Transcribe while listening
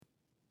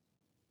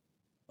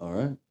All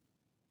right.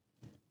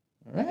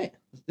 All right,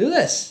 let's do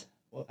this.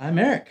 Well, I'm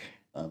Eric.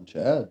 I'm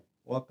Chad.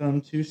 Welcome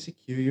to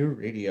Secure Your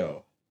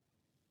Radio,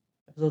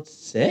 episode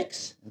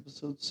 6.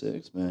 Episode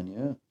 6, man.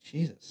 Yeah.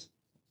 Jesus,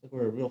 looks like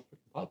we're a real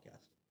freaking podcast.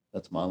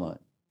 That's my line.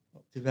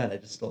 Oh, too bad I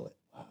just stole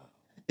Wow.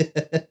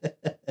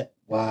 it.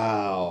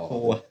 Wow.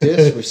 What?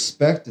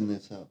 Disrespect in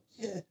this house.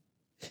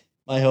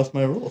 My house,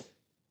 my rules.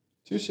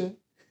 Touche.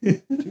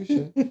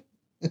 Touche.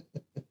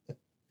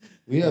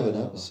 We have an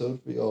Oh.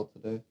 episode for y'all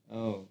today.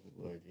 Oh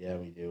Lord, yeah,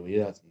 we do. We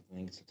got some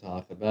things to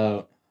talk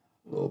about.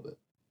 A little bit.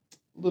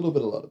 A little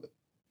bit, a lot of it.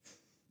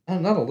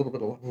 Not a little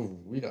bit.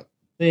 We got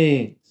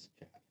things.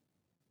 Jack.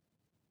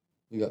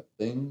 We got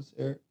things,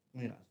 Eric.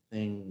 We got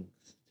things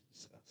to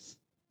discuss.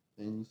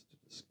 Things to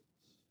discuss.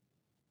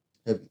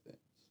 Heavy things.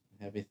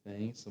 Heavy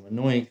things, some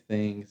annoying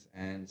things,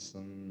 and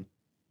some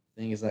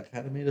things that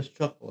kind of made us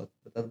chuckle.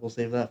 But we'll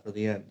save that for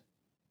the end.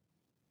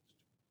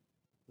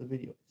 The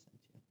video I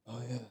sent you.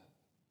 Oh, yeah.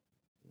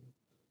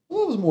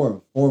 Well, that was more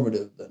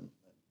informative than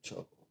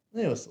chuckle.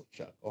 It was still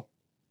chuckle.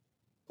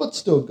 But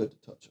still good to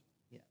touch on.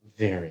 Yeah,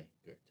 very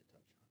good to touch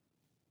on.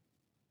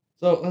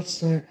 So let's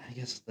start, I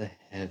guess, the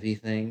heavy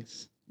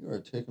things. You are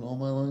taking all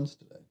my lines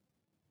today.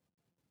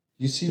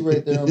 You see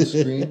right there on the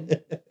screen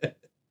that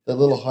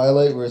little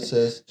highlight where it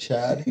says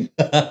Chad?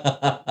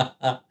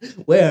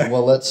 Where?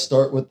 Well, let's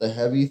start with the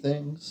heavy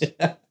things.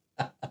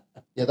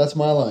 Yeah, that's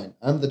my line.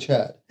 I'm the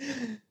Chad.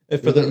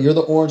 You're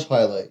the orange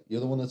highlight.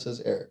 You're the one that says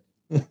Eric.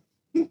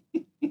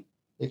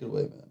 Take it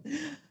away,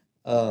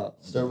 man.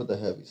 Start with the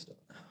heavy stuff.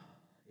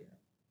 Yeah.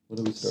 What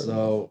do we start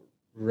So,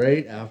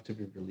 right after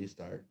we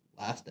released our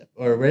last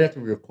or right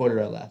after we recorded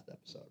our last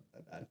episode,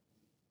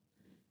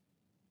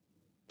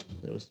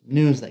 there was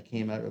news that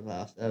came out of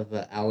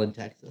Allen,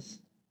 Texas.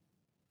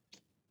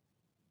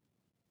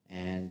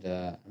 And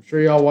I'm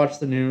sure y'all watch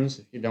the news.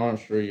 If you don't, I'm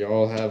sure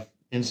y'all have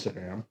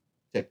Instagram,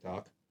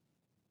 TikTok.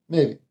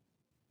 Maybe.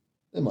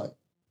 They might.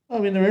 I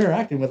mean, they're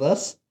interacting with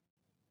us.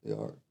 They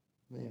are.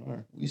 They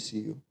are. We see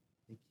you.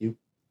 Thank you.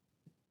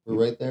 We're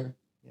right there,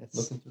 Yes.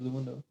 looking through the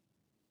window.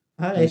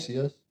 Hi. Do you see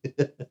us?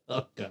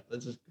 Oh, God.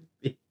 That's just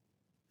creepy.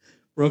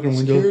 Broken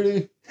window.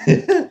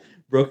 Security.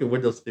 Broken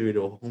windows theory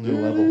to a whole new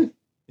level.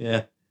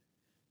 Yeah.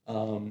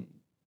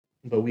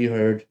 But we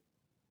heard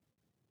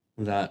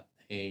that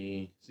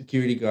a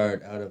security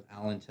guard out of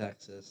Allen,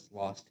 Texas,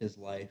 lost his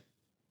life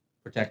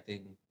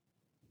protecting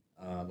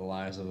the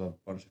lives of a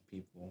bunch of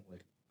people,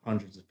 like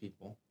hundreds of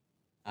people,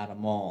 at a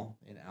mall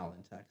in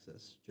Allen,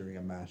 Texas, during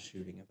a mass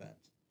shooting event.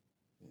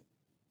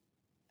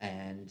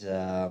 And,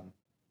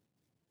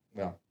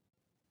 well,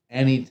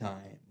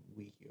 anytime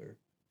we hear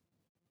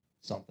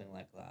something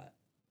like that,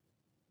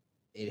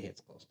 it hits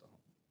close to home.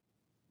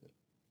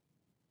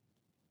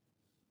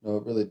 No,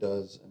 it really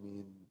does. I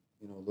mean,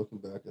 looking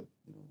back at,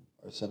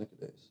 our Seneca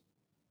days,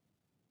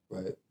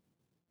 right?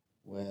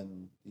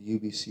 When the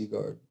UBC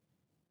guard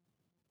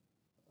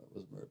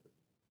was murdered.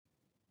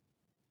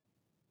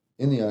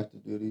 In the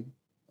active duty,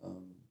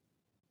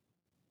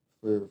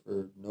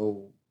 for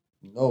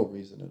no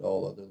reason at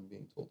all other than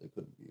being told they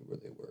couldn't be where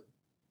they were.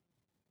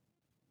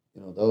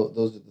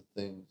 Those are the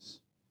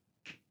things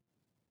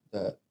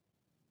that,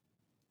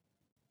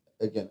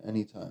 again,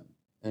 anytime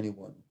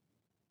anyone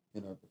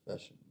in our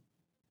profession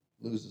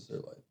loses their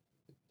life,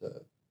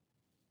 it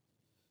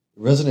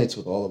resonates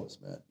with all of us,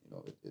 man.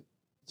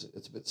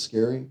 It's a bit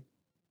scary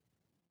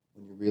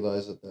when you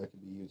realize that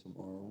could be you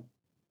tomorrow,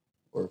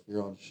 or if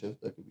you're on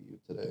shift, that could be you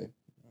today.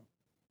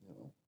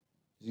 Because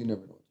you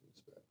never know what to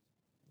expect.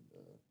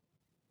 And,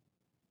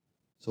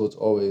 so it's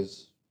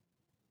always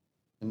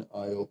an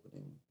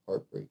eye-opening,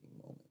 heartbreaking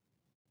moment.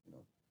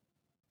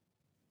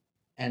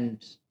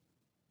 And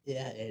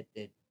yeah,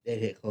 it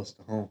hit close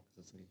to home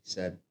because, like you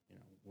said,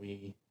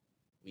 we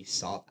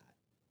saw that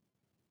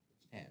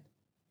firsthand.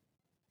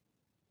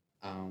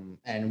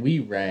 And we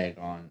rag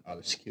on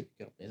other security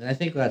companies, and I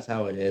think that's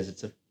how it is.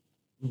 It's a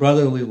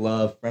brotherly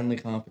love, friendly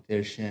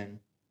competition.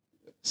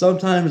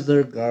 Sometimes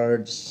their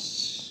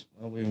guards.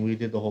 Well, we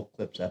did the whole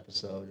Clips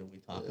episode, and we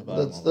talk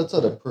about that's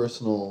at a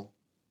personal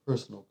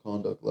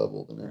conduct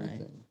level than Right.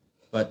 anything.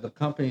 But the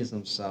companies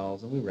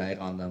themselves, and we rag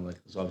on them, like,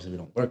 because obviously we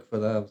don't work for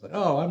them. It's like,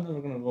 oh, I'm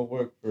never going to go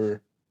work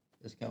for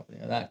this company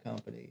or that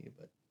company.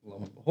 But lo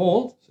and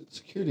behold,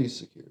 Security is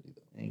security,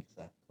 though.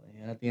 exactly.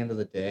 And at the end of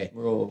the day,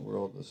 We're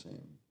all the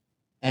same.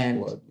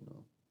 and Blood,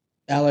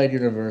 Allied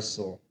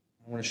Universal,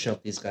 I want to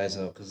shout these guys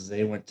out because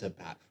they went to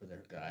bat for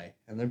their guy,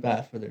 and they're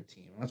bat for their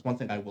team. And that's one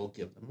thing I will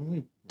give them.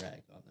 We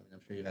rag on them. I'm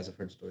sure you guys have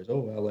heard stories.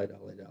 Oh, Allied.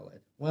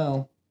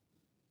 Well,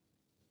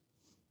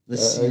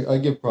 I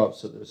give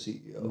props to their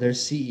CEO. Their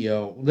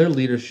CEO, their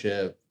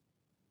leadership.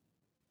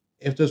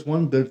 If there's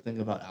one good thing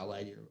about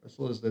Allied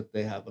Universal is that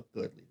they have a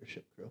good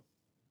leadership crew.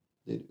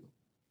 They do.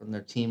 From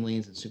their team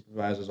leads and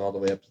supervisors all the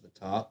way up to the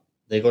top,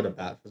 they go to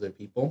bat for their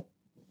people.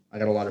 I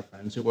got a lot of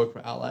friends who work for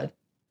Allied,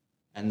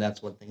 and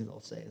that's one thing they'll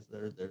say is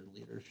their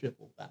leadership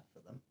will bat for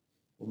them.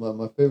 Well,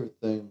 my favorite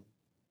thing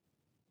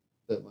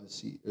that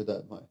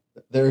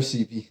their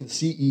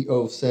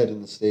CEO said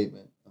in the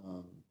statement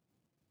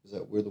is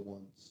that we're the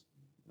ones,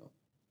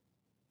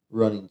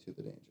 running to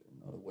the danger,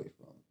 not away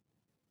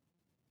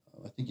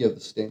think you have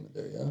the statement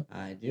there, yeah?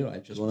 I do. I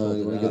just You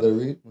pulled wanna it give up. that a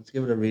read? Let's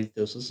give it a read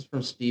through. So this is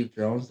from Steve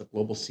Jones, the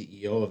global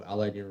CEO of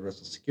Allied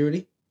Universal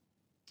Security.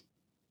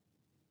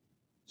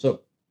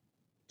 So,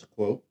 to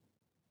quote,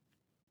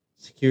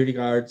 security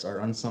guards are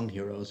unsung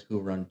heroes who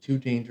run to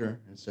danger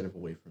instead of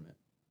away from it.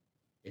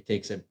 It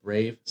takes a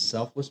brave,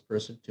 selfless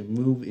person to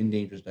move in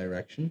danger's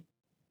direction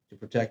to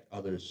protect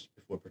others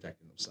before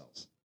protecting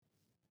themselves.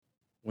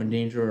 When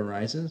danger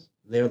arises,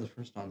 they are the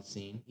first on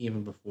scene,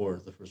 even before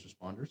the first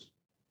responders.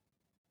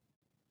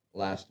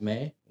 Last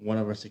May, one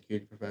of our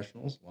security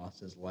professionals lost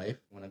his life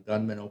when a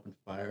gunman opened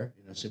fire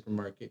in a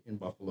supermarket in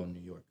Buffalo, New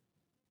York.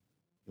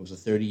 He was a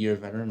 30-year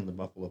veteran of the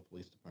Buffalo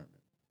Police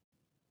Department.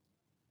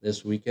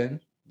 This weekend,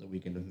 the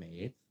weekend of May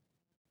 8th,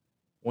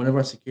 one of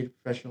our security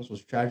professionals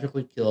was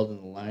tragically killed in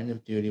the line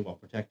of duty while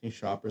protecting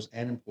shoppers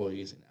and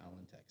employees in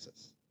Allen,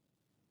 Texas.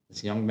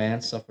 This young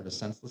man suffered a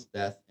senseless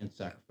death in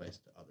sacrifice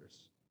to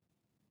others.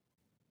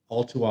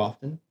 All too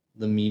often,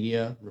 the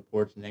media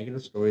reports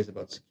negative stories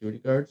about security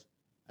guards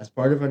as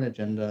part of an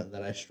agenda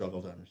that I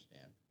struggle to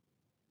understand.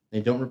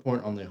 They don't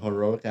report on the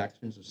heroic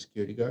actions of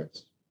security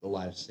guards, the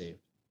lives saved,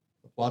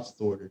 the plots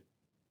thwarted,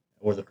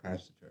 or the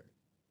crimes deterred.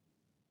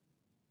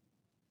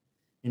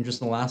 In just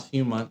the last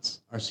few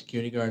months, our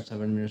security guards have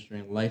been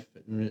administering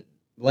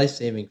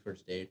life-saving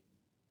first aid,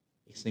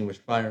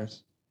 extinguished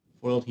fires,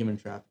 foiled human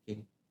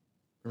trafficking,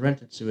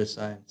 prevented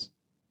suicides,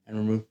 and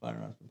removed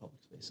firearms from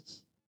public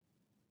spaces.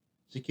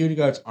 Security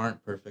guards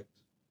aren't perfect.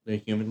 They're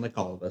human like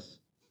all of us.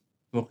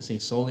 Focusing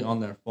solely on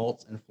their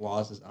faults and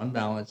flaws is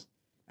unbalanced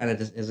and it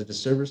is a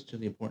disservice to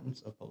the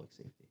importance of public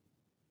safety.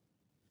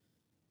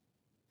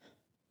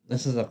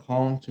 This is a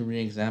call to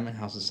re-examine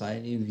how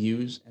society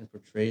views and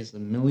portrays the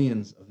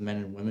millions of men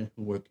and women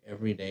who work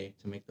every day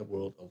to make the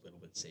world a little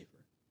bit safer.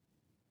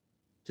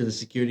 To the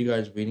security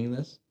guards reading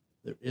this,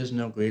 there is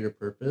no greater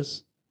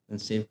purpose than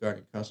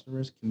safeguarding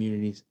customers,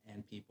 communities,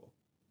 and people.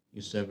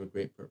 You serve a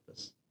great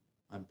purpose.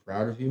 I'm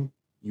proud of you.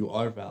 You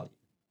are valued.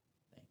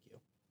 Thank you.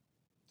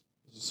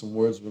 Those are some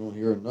words we don't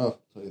hear enough,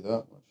 I'll tell you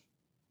that much.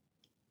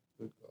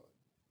 Good God.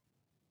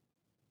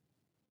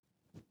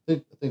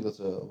 I think that's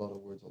a lot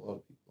of words a lot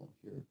of people don't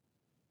hear.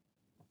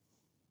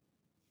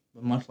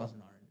 But much less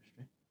in our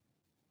industry.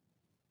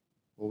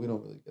 Well, we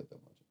don't really get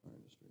that much in our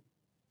industry.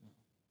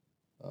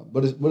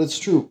 But it's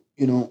true,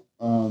 and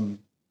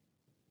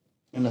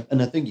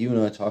I think you and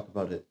I talk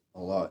about it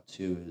a lot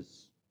too.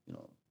 Is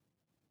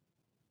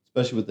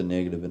especially with the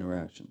negative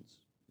interactions,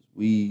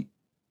 we're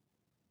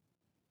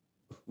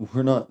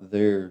not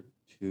there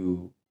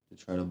to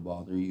try to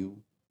bother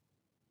you.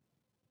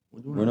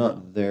 We're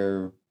not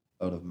there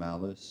out of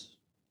malice,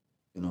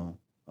 you know.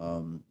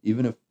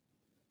 Even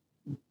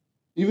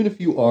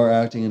if you are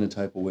acting in a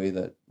type of way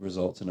that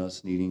results in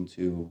us needing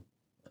to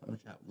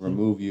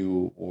remove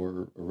you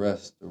or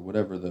arrest or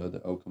whatever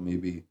the outcome may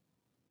be,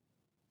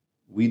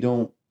 we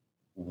don't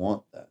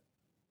want that.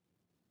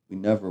 We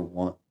never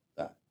want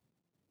that,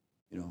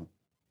 you know.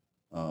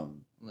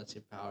 Unless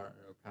you're power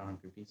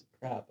hungry piece of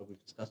crap, but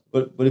we've discussed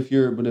it. But if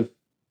you're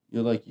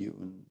like you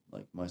and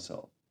like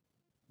myself,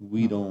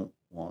 we don't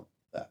want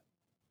that.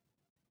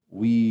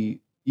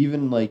 We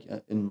even like,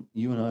 and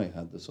you and I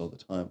had this all the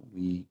time.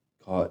 We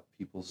caught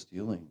people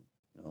stealing,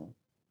 you know.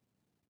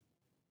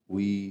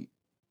 We,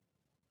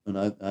 and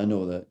I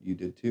know that you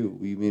did too.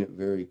 We made it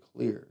very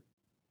clear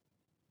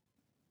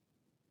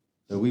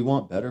that we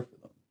want better for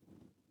them,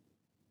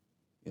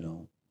 you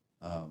know.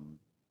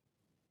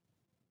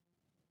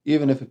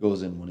 Even if it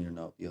goes in one ear and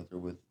out the other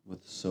with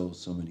so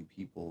many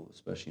people,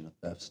 especially in a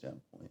theft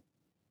standpoint.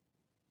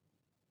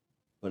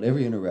 But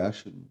every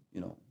interaction,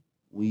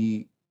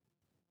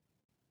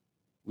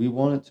 we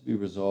want it to be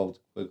resolved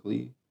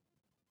quickly,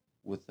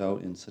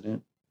 without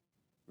incident,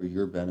 for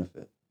your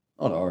benefit,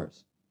 not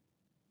ours.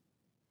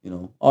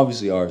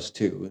 Obviously ours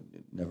too.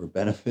 It never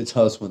benefits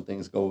us when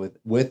things go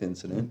with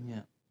incident.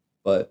 Yeah.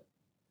 But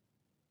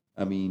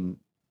I mean,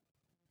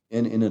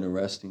 in an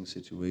arresting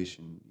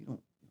situation,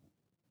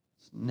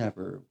 it's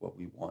never what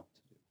we want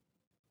to do.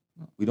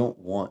 No. We don't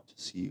want to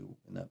see you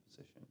in that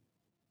position.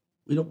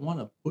 We don't want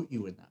to put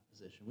you in that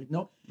position.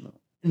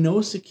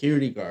 No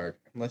security guard,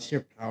 unless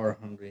you're power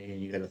hungry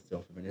and you got to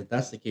steal from it. If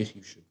that's the case,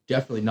 you should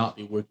definitely not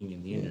be working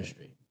in the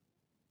industry.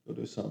 Go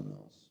do something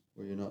else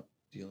where you're not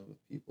dealing with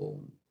people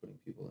and putting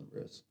people in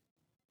risk.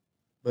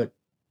 But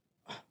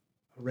a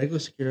regular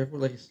security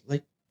guard,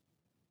 like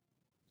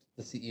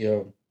the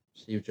CEO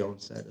Steve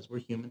Jones said, is we're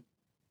human.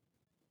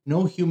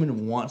 No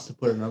human wants to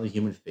put another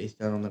human face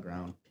down on the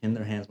ground, pin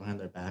their hands behind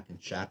their back in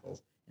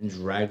shackles, and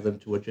drag them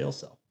to a jail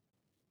cell.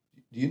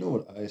 Do you know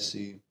what I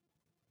see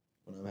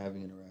when I'm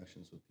having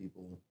interactions with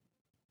people?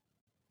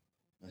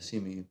 I see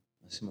my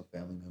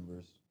family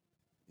members,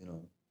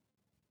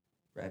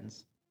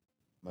 Friends.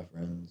 my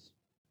friends.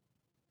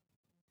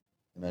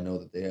 And I know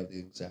that they have the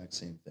exact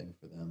same thing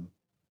for them.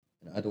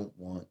 And I don't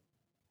want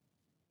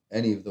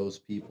any of those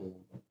people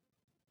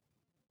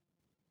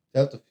to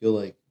have to feel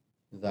like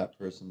that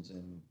person's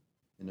in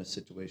a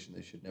situation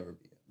they should never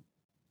be in.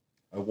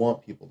 I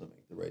want people to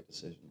make the right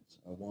decisions.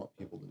 I want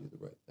people to do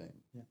the right thing.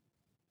 Yeah.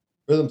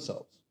 For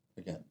themselves,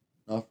 again,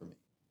 not for me.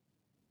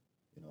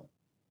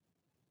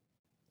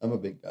 I'm a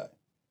big guy.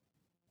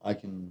 I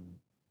can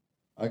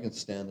I can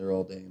stand there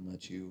all day and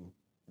let you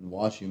and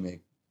watch you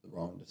make the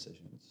wrong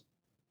decisions.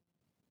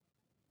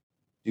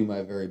 Do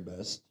my very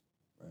best,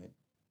 right?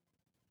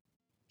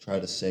 Try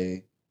to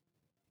say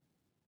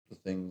the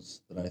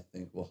things that I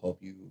think will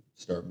help you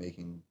start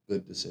making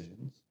good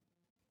decisions.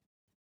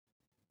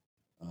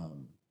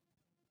 Um,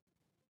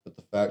 but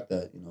the fact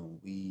that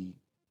we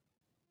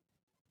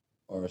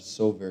are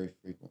so very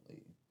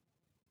frequently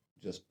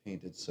just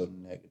painted so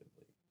negatively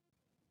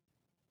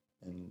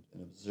and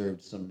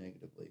observed so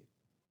negatively,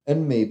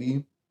 and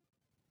maybe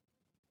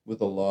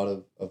with a lot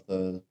of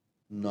the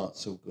not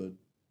so good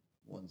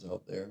ones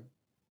out there,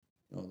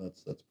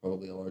 that's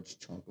probably a large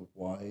chunk of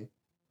why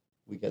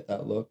we get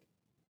that look.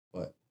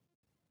 But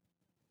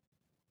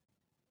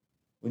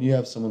when you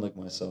have someone like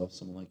myself,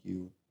 someone like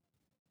you,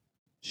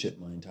 shit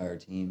my entire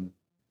team,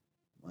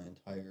 my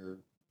entire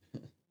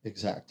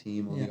exact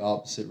team on Yeah. the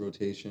opposite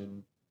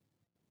rotation,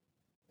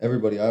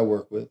 everybody I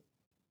work with,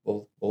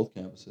 both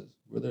campuses,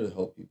 we're there to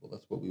help people.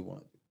 That's what we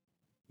want to do.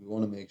 We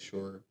want to make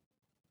sure,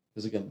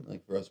 because again,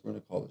 like for us, we're in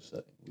a college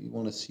setting. We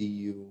want to see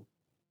you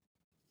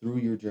through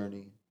your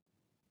journey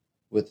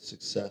with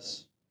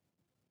success,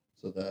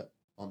 so that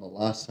on the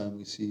last time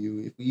we see you,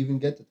 if we even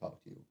get to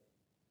talk to you,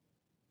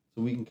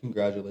 so we can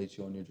congratulate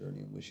you on your journey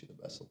and wish you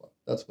the best of luck.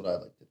 That's what I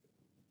like to do.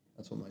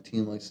 That's what my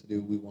team likes to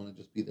do. We want to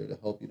just be there to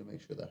help you to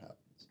make sure that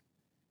happens.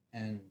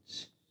 And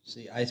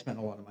see, I spent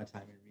a lot of my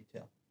time in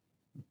retail.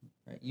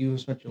 Right? You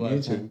spent your Me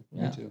life too. time.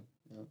 Me too.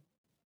 Yeah.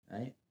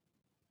 Right?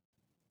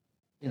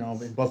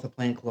 In both the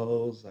plain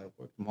clothes, I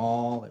worked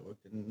mall, I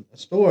worked in a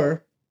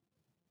store,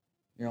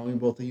 in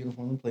both the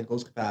uniform and plain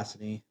clothes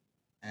capacity.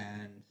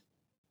 And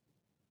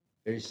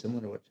very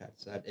similar to what Chad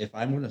said, if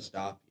I'm going to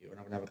stop you and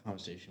I'm going to have a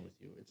conversation with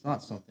you, it's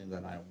not something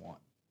that I want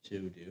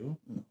to do.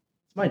 No.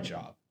 It's my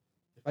job.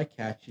 If I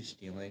catch you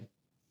stealing,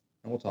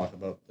 and we'll talk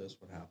about this,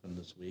 what happened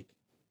this week.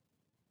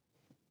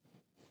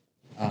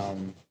 But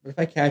if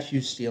I catch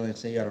you stealing,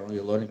 say, I don't know,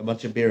 you're loading a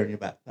bunch of beer in your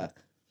backpack,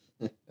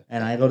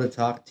 and I go to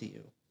talk to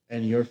you,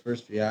 and your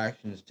first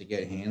reaction is to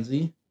get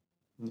handsy,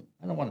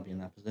 I don't want to be in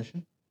that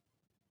position.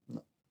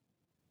 No.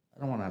 I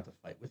don't want to have to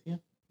fight with you.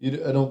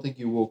 I don't think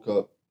you woke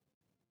up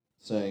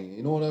saying,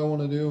 you know what I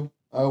want to do?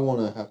 I want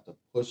to have to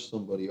push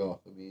somebody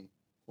off of me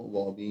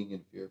while being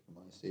in fear for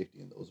my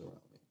safety and those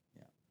around me.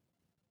 Yeah.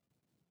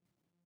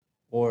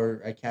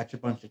 Or I catch a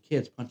bunch of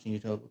kids punching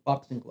each other with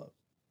boxing gloves.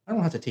 I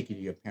don't have to take you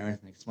to your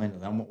parents and explain to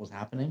them what was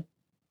happening.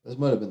 This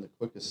might have been the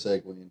quickest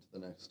segue into the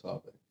next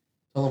topic.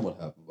 Tell them what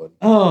happened, buddy.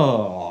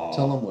 Oh.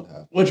 Tell them what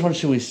happened. Which one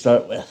should we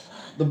start with?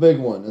 The big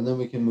one, and then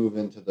we can move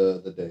into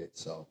the day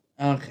itself.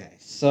 Okay,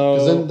 so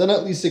Because then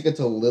at least it gets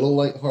a little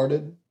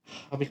lighthearted.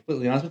 I'll be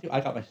completely honest with you. I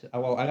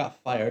got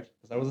fired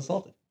because I was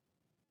assaulted.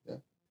 Yeah,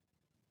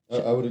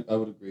 I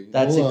would agree.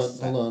 That's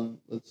Hold on.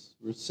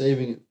 We're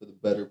saving it for the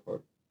better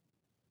part.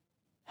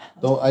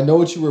 I know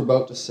what you were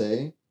about to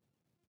say,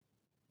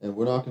 and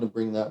we're not going to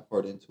bring that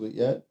part into it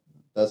yet.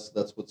 That's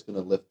what's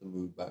going to lift the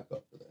mood back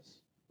up for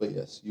this. But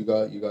yes, you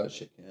got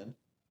shit canned.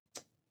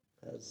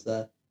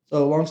 So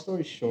long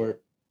story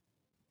short,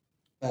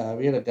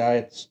 we had a guy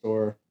at the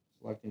store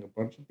selecting a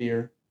bunch of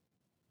beer.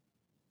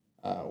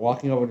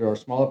 Walking over to our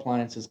small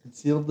appliances,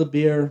 concealed the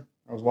beer.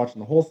 I was watching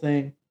the whole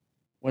thing.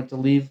 Went to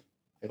leave.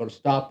 I go to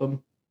stop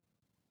him.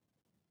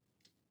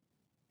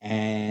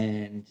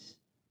 And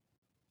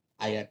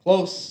I get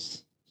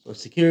close. So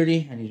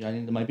security, I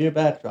need my beer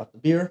back. Drop the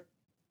beer.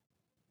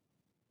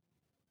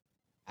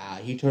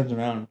 He turns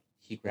around.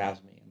 He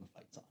grabs me, and the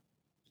fight's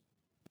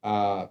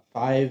on.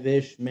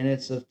 5-ish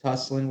minutes of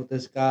tussling with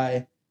this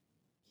guy.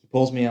 He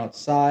pulls me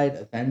outside.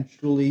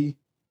 Eventually,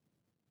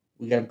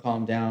 we get him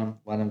calmed down.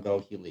 Let him go.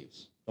 He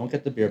leaves. Don't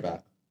get the beer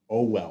back.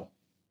 Oh well.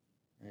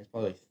 And it's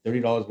probably like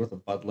 $30 worth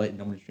of Bud Light, and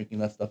nobody's drinking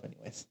that stuff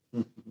anyways.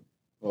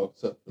 Well,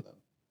 except for them.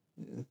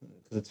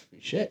 Because it's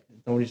free shit.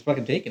 Nobody's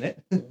fucking taking it.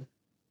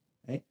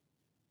 Right?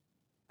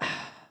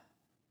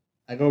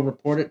 I go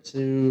report it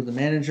to the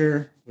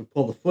manager. We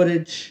pull the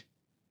footage.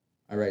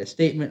 I write a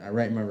statement. I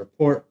write my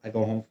report. I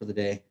go home for the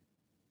day.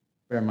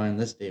 Bear in mind,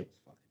 this day was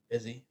fucking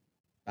busy.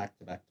 Back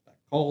to back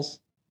calls.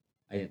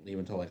 I didn't leave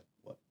until 1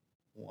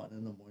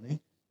 in the morning.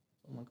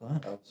 Oh my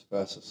god. I was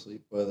fast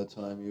asleep by the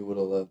time you would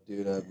have left,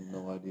 dude. I have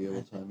no idea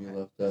what time you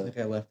left at. I think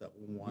I left at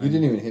 1. You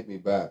didn't even hit me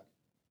back.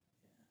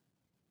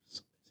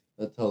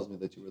 That tells me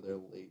that you were there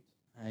late.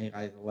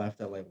 I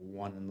left at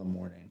 1 in the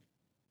morning.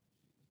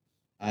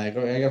 I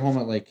got home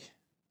at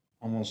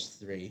almost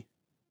 3.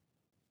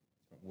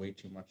 Way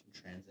too much in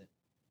transit.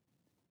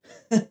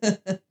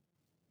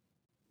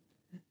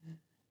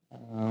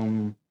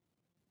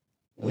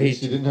 At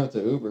least you didn't have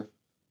to Uber.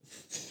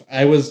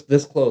 I was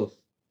this close.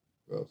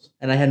 Gross.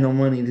 And I had no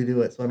money to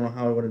do it, so I don't know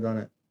how I would have done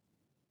it.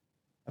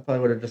 I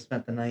probably would have just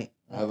spent the night.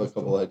 I have a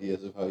couple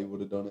ideas of how you would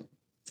have done it.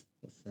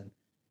 Listen,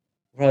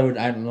 probably would.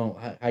 I don't know.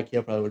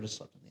 IKEA probably would have just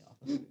slept in the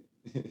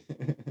office.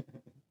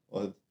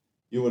 Well,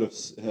 you would have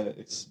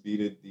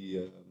expedited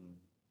the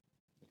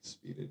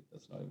expedited.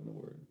 That's not even a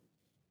word.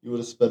 You would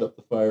have sped up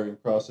the firing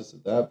process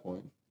at that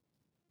point.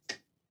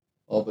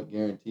 All but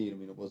guaranteed. I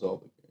mean, it was all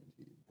but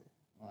guaranteed.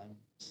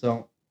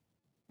 So,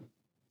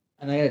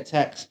 and I get a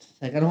text.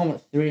 I got home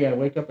at 3. I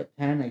wake up at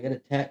 10. I get a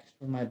text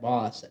from my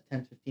boss at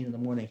 10:15 in the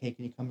morning. Hey,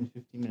 can you come in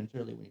 15 minutes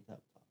early? We need to have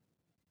a talk.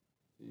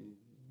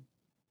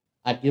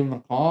 I give him a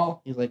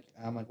call.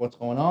 I'm like, what's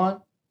going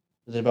on?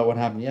 Is it about what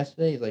happened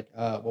yesterday? He's like,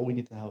 well, we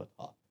need to have a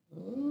talk.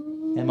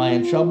 Am I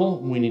in trouble?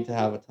 We need to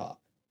have a talk.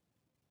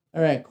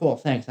 All right, cool.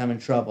 Thanks. I'm in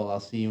trouble. I'll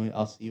see you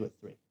at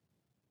 3.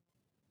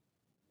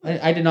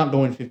 I did not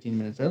go in 15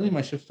 minutes early.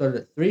 My shift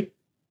started at 3.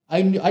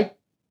 I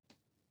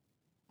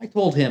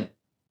told him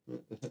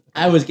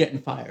I was getting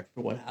fired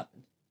for what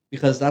happened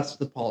because that's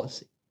the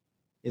policy.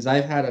 Is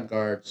I've had a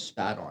guard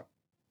spat on.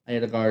 I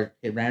had a guard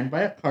get ran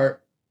by a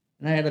cart,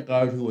 and I had a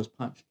guard who was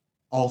punched.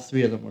 All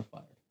 3 of them were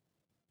fired.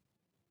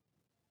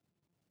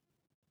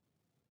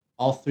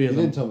 All 3 of You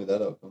them. didn't tell me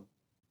that outcome.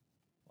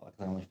 Well,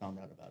 I only found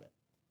out about it.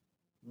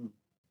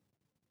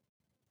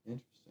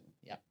 Interesting.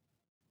 Yeah.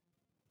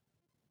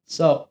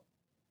 So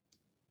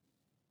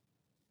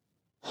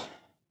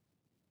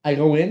I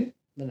go in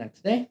the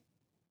next day.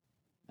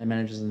 My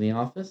manager's in the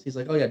office. He's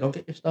like, "Oh yeah, don't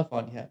get your stuff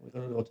on yet. We're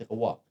gonna go take a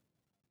walk."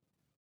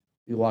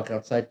 We walk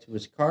outside to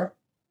his car.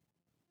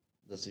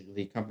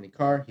 The company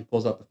car. He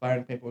pulls out the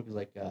firing paperwork. He's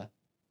like, "Tell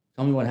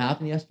me what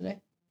happened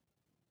yesterday."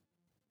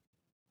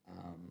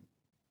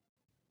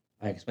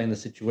 I explained the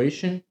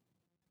situation.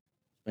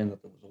 Explained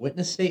that there was a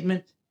witness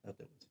statement. That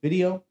there was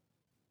video.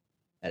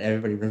 That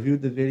everybody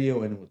reviewed the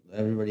video and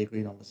everybody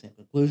agreed on the same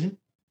conclusion.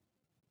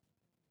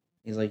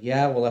 He's like,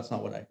 "Yeah, well, that's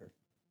not what I heard.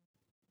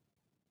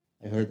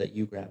 I heard that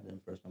you grabbed him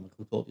first." I'm like,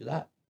 "Who told you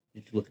that?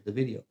 Did you look at the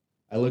video?"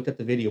 I looked at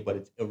the video, but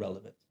it's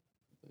irrelevant.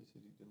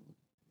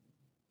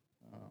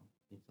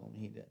 He told me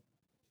he did.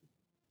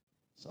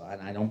 So,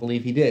 and I don't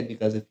believe he did,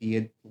 because if he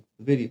had looked at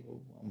the video,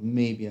 well,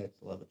 maybe I'd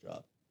still have a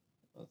job.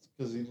 That's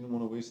because he didn't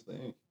want to waste the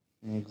ink.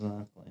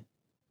 Exactly.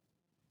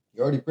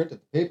 You already printed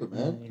the paper,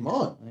 man. Come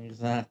on.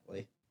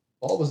 Exactly.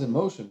 Ball was in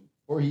motion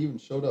before he even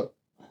showed up.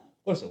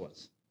 Of course it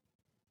was.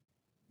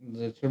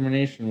 The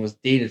termination was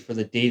dated for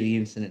the day the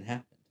incident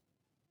happened.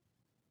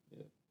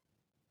 Yeah.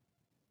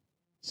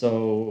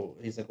 So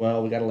he's like,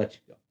 "Well, we got to let you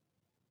go."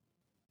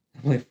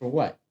 I'm like, "For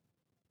what?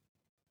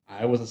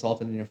 I was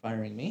assaulted and you're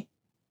firing me?"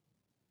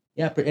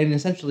 Yeah, and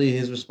essentially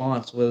his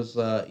response was,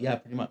 "Yeah,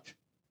 pretty much."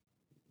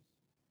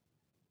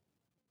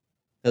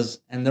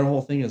 And their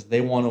whole thing is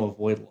they want to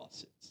avoid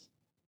lawsuits.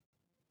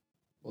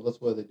 Well,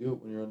 that's why they do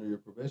it when you're under your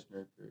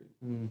probationary period.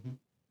 Mm-hmm.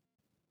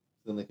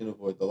 Then they can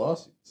avoid the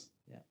lawsuits.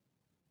 Yeah.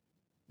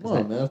 Come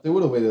on, man. If they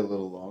would have waited a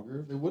little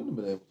longer, they wouldn't have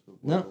been able to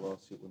avoid the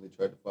lawsuit when they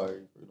tried to fire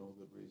you for no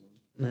good reason.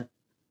 Nah,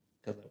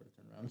 because I would have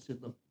turned around and sued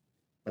them.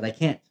 But I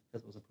can't,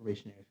 because it was a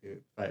probationary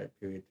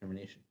period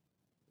termination.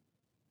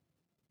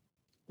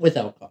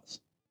 Without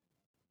cause.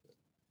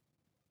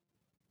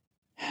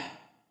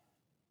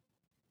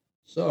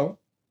 So,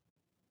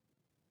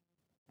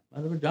 I'm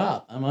out of a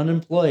job. I'm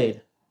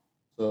unemployed.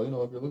 So,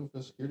 if you're looking for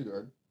a security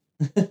guard,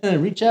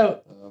 reach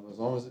out. As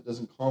long as it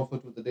doesn't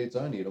conflict with the dates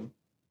I need them.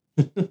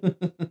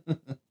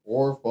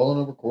 Or fall on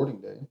a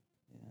recording day.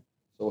 Yeah.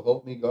 So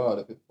help me God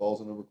if it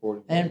falls on a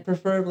recording day. And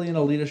preferably in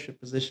a leadership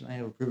position. I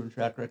have a proven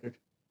track record.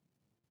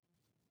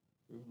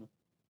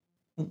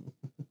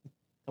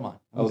 Come on.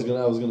 I was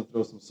gonna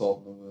throw some salt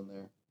in the wound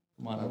there.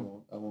 Come on.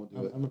 I won't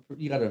do it.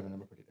 You gotta remember,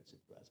 I'm a pretty good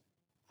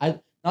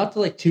supervisor. Not to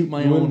like toot my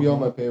own. You wouldn't be on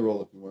my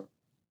payroll if you weren't.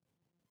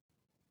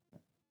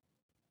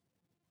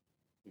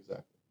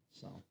 Exactly.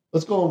 So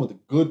let's go on with the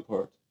good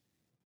part.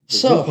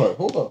 Good part.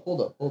 Hold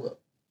up.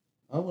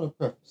 I want to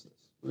preface this.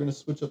 We're going to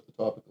switch up the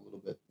topic a little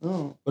bit.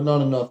 Oh. But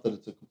not enough that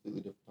it's a completely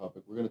different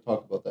topic. We're going to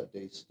talk about that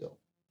day still.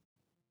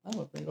 I'm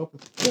going to bring open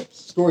clips.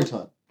 Story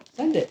time.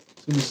 Send it.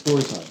 It's going to be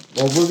story time.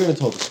 Well, we're going to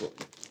tell the story.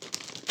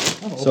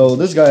 So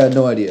this guy had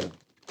no idea.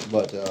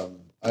 But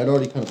I had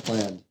already kind of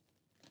planned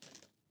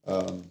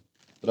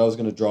that I was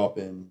going to drop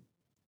in,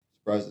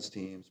 surprise his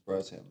team,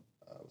 surprise him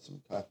with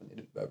some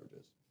caffeinated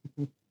beverages.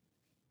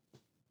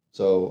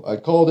 So I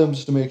called him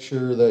just to make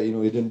sure that, he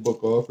didn't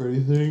book off or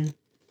anything.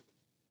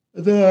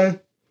 And then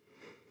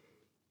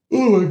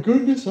oh my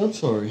goodness, I'm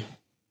sorry.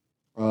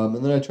 And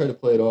then I tried to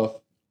play it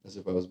off as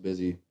if I was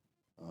busy.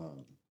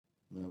 And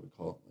then I would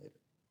call him later.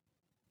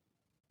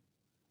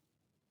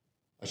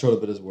 I showed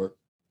up at his work.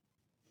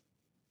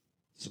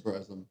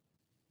 Surprised him.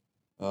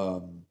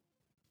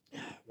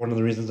 One of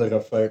the reasons I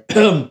got fired.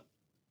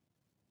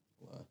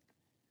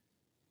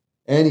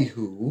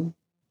 Anywho.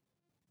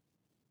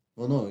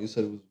 Well, no, you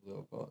said it was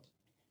without cause.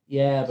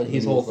 Yeah, but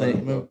his whole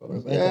thing.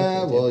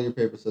 Yeah, well, your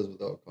paper says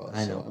without cause.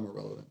 I know. So I'm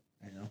irrelevant.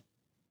 I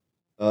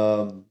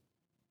know.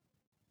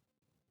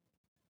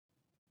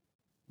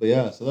 But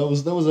yeah, so that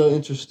was an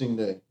interesting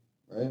day,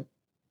 right?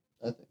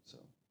 I think so.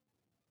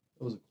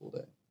 It was a cool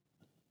day.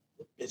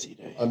 A busy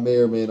day. I may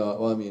or may not.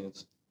 Well, I mean,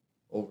 it's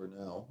over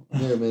now. I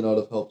may or may not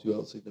have helped you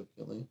out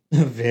significantly.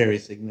 Very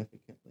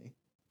significantly.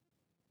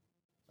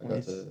 I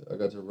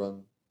got to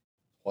run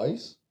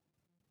twice.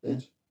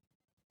 Bitch. Yeah.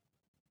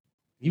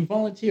 You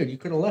volunteered. You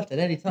could have left at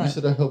any time. You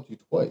said I helped you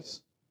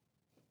twice.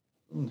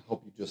 I didn't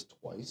help you just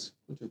twice.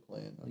 Quit your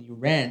plan. Well, you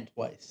ran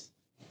twice.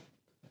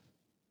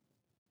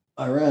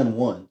 I ran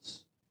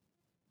once.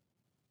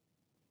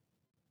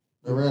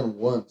 I ran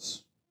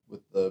once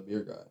with the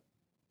beer guy.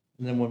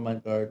 And then when my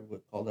guard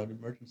would call out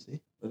emergency,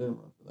 I didn't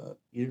run for that.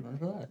 you didn't run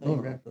for that. I thought No, you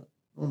no. ran for that.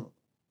 No.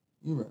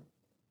 You ran.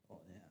 Oh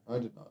yeah. I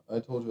did not. I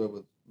told you I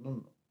would.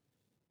 No.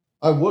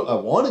 I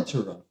wanted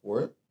to run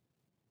for it,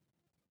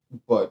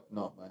 but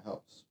not my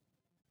house.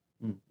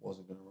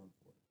 Wasn't going to run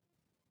for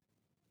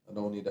it. I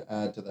don't need to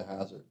add to the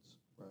hazards,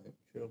 right?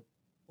 True.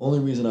 Only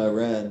reason I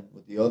ran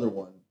with the other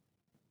one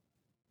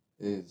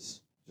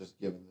is just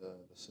given the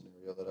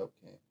scenario that out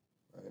came,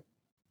 right?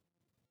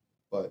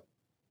 But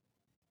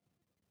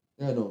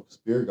yeah, no,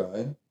 spear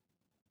guy.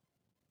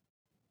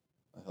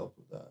 I helped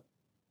with that.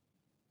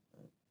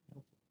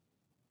 Right?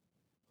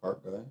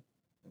 Cart guy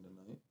in the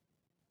night.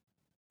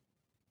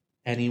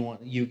 Anyone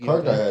you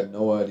Cart guy had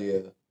no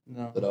idea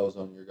no. that I was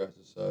on your guys'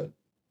 side.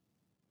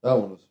 That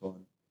one was fun.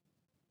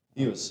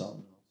 He was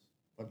something else.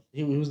 But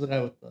he was the guy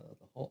with the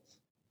halts.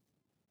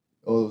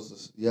 Oh, it was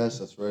this, yes,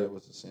 that's right. It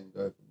was the same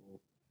guy from both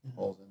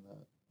halls in that.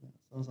 Yeah,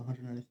 so that was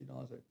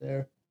 $193 right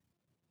there.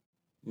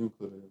 You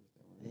included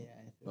everything, right?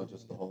 Yeah, Not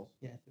just the halls.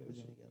 Yeah, I threw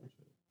everything together.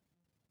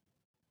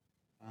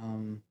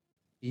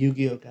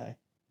 Yu-Gi-Oh guy.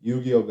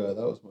 Yu-Gi-Oh guy,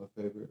 that was my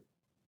favorite.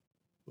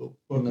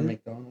 From the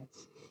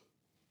McDonald's.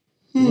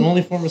 The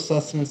only form of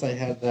sustenance I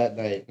had that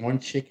night: one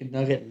chicken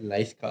nugget and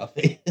iced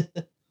coffee.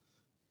 That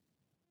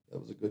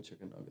was a good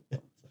chicken nugget.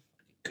 Though.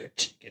 Good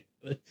chicken.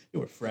 They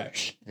were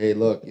fresh. Hey,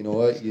 look, you know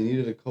what? You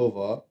needed a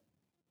co-op.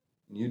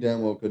 And you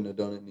damn well couldn't have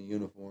done it in a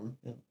uniform.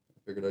 Yeah. I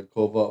figured I'd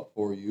co-op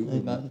for you. I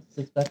got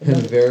 6-pack of and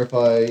nuggets.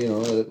 verify,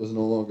 that it was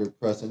no longer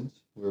present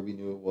where we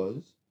knew it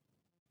was.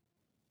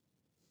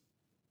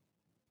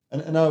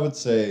 And I would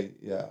say,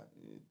 yeah,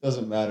 it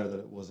doesn't matter that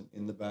it wasn't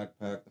in the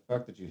backpack. The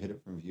fact that you hid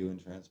it from view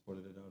and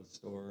transported it out of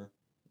store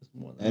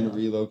More than and enough.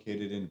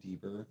 relocated in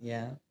deeper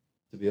Yeah,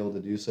 to be able to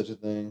do such a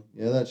thing,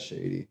 yeah, that's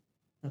shady.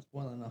 that's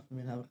well enough for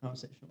me to have a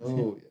conversation with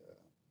Oh, yeah.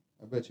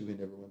 I bet you we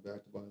never went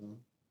back to buy them.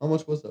 How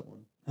much was that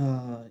one?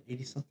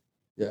 80 something.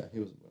 Yeah, he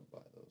wasn't going to buy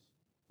those.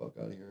 Fuck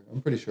out of here.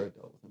 I'm pretty sure I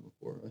dealt with him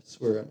before. I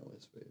swear I know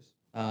his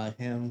face.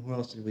 Him. Who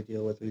else did we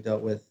deal with? We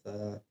dealt with.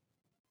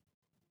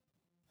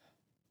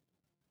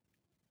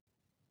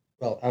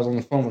 Well, I was on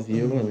the phone with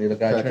you, and we had a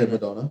guy Crackhead trying to.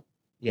 Madonna.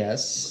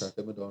 Yes.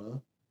 Crackhead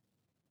Madonna.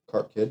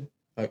 Cart Kid.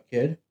 Cart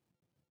Kid.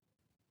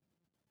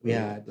 We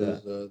had.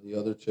 There's the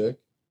other chick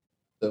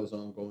that was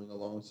on going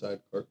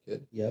alongside Cart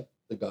Kid. Yep.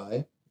 The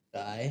guy.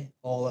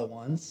 All at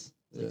once.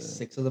 Like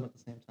 6 of them at the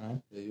same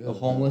time. Yeah, you the had a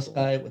homeless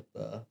handful. guy with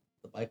the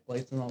bike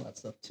lights and all that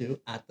stuff too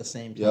at the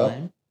same Yep.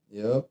 time.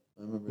 Yep.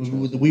 I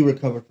remember. We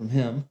recovered from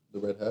him. The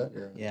red hat.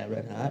 Yeah. Yeah,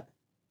 red hat.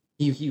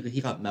 He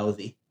got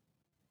mouthy.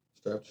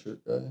 Strapped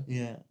shirt guy.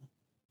 Yeah.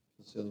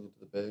 Concealing into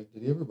the bag.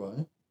 Did he ever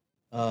buy?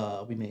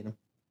 We made him.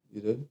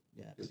 You did?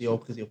 Yeah, because he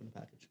opened the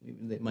package.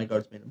 My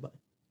guards made him buy.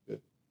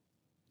 Good.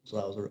 So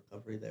that was a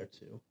recovery there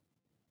too.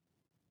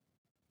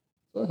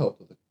 So I helped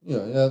with it. Yeah,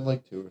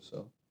 like 2 or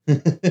so.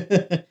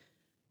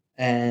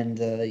 And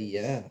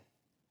yeah.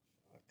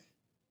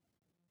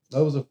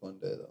 That was a fun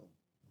day though.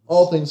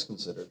 All things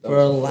considered. For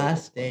our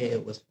last day,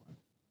 it was fun.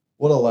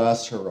 What a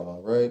last hurrah,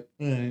 right?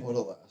 Right. What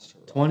a last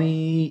hurrah.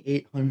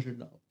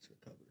 $2,800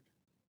 recovered.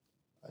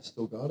 I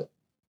still got it.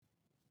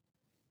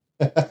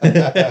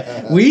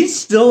 We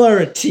still are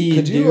a team.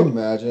 Could you dude.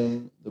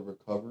 imagine the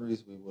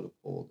recoveries we would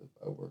have pulled if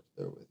I worked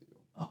there with you?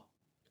 Oh.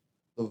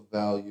 The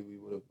value we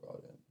would have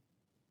brought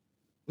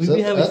in. We'd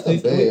be having At the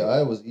sleep- Bay,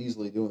 I was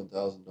easily doing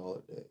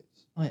 $1,000 days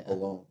Oh, yeah.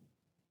 alone.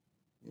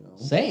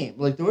 Same.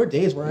 Like there were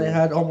days where I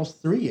had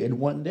almost 3 in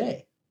one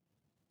day.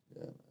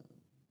 Yeah, man.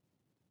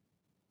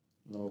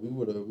 No, we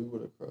would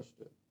have crushed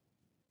it.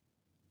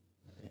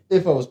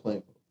 If I was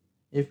playing football.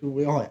 If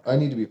we all, I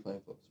need to be playing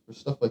football. For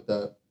stuff like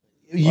that,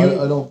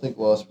 you, I don't think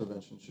loss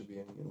prevention should be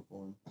in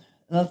uniform.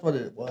 that's what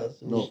it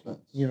was. It No was offense.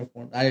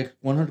 uniform. I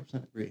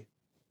 100% agree.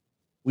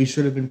 We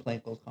should have been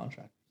playing close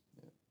contracts.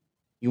 Yeah.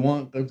 You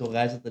want the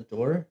guys at the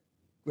door?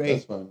 Great.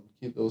 That's fine.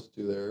 Keep those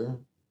 2 there,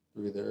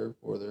 3 there,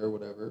 4 there,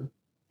 whatever.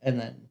 And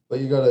then But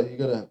you gotta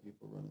have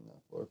people running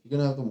that floor. If you're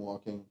gonna have them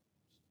walking,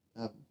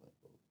 have them play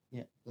football.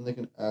 Yeah. Then they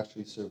can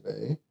actually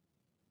survey,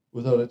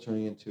 without it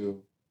turning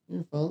into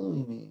you're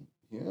following me.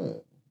 Yeah,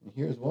 and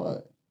here's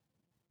why.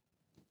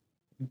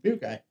 beer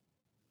guy.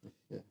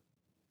 Yeah.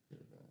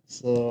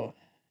 So,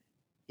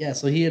 yeah.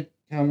 So he had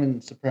come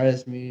and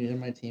surprised me and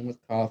my team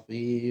with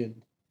coffee,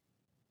 and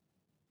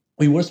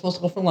we were supposed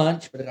to go for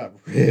lunch, but it got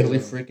really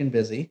freaking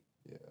busy.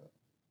 Yeah.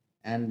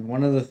 And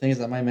one of the things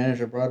that my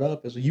manager brought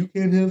up is you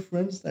can't have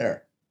friends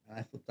there. And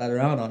I flipped that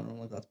around on him. I'm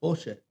like, that's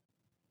bullshit.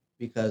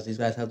 Because these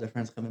guys have their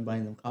friends come and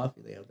buying them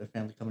coffee. They have their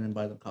family coming and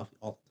buying them coffee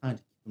all the time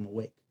to keep them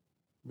awake.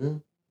 Yeah.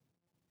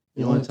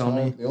 You want to tell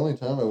me? The only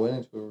time I went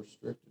into a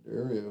restricted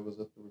area was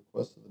at the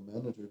request of the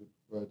manager to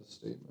provide a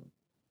statement.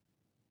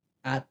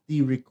 At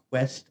the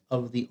request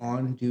of the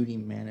on-duty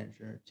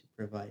manager to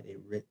provide a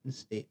written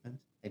statement,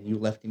 and you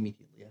left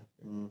immediately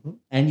after. Mm-hmm.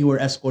 And you were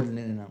escorted in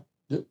and out.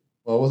 Well,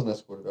 I wasn't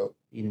escorted out.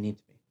 You didn't need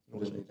to be. I It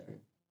was didn't right need to there.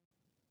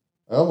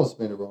 be. I almost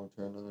made a wrong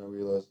turn, and then I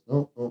realized,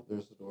 no,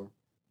 there's the door.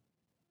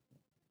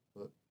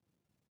 But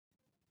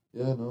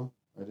yeah, no,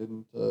 I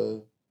didn't.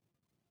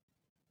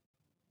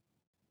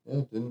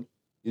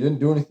 You didn't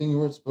do anything you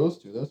weren't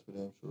supposed to. That's for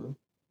damn sure.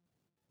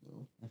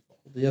 No. I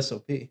followed the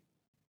SOP.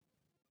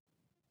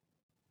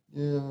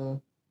 Yeah.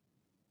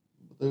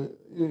 But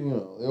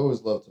they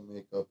always love to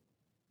make up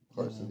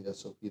parts Yeah. of the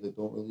SOP that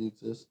don't really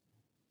exist.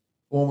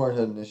 Walmart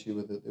had an issue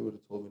with it. They would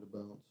have told me to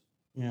bounce.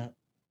 Yeah.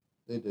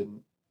 They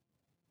didn't.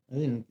 They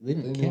didn't They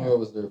care. knew I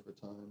was there for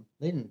time.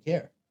 They didn't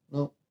care.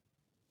 No.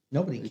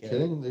 Nobody Are you cared.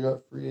 kidding? They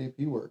got free AP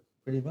work.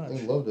 Pretty much.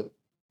 They loved it.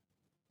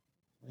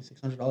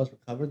 $600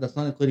 recovered. That's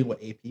not including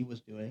what AP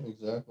was doing.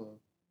 Exactly.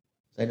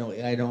 I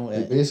know.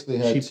 They basically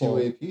had she 2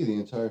 pulled- AP the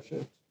entire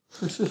shift.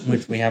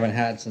 which we haven't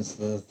had since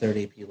the third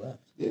AP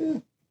left. Yeah.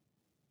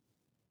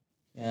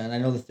 Yeah, and I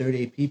know the third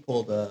AP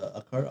pulled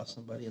a cart off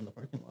somebody in the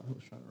parking lot who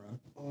was trying to run.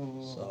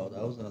 So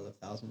that was another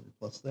 1,000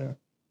 plus there.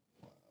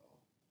 Wow.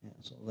 Yeah,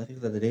 so I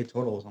think that the day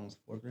total was almost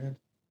 $4,000.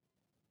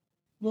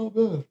 Not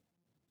bad.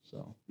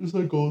 So Just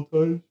like old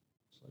times.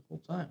 it's like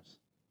old times.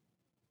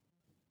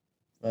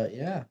 But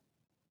yeah,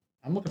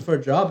 I'm looking for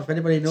a job. If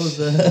anybody knows,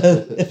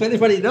 if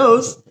anybody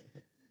knows,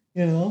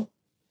 you know,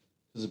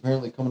 Because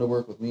apparently coming to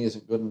work with me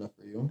isn't good enough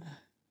for you.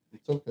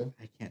 It's okay.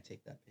 I can't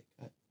take that pay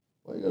cut.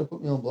 Why you gotta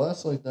put me on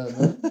blast like that,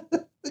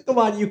 man? Come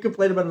on, you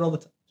complain about it all the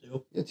time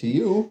too. Yeah, to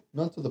you,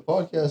 not to the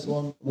podcast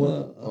one. I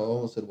Uh.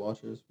 almost said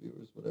watchers,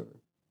 viewers, whatever.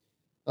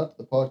 Not to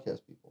the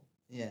podcast people.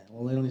 Yeah,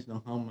 well, they don't need to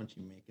know how much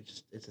you make.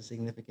 It's a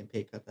significant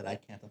pay cut that I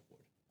can't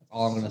afford. That's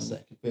all I'm gonna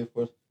say. You pay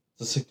for it.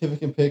 It's a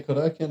significant pay cut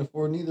I can't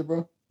afford neither,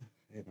 bro.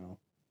 You know.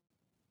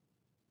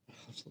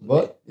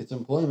 But it's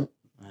employment,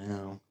 I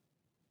know.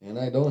 and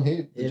I don't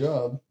hate the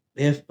job.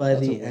 If by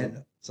That's the a end,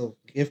 win. so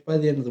if by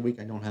the end of the week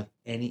I don't have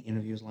any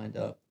interviews lined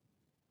up,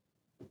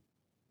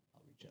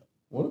 I'll reach out.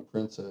 What a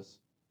princess.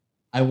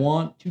 I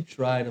want to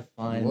try to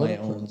find What my a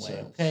own way.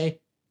 princess. Okay,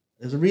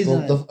 there's a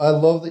reason. I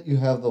love that you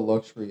have the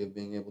luxury of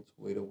being able to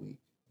wait a week.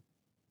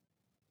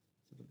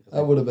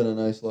 That would have been a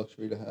nice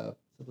luxury to have.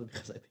 simply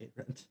because I paid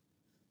rent.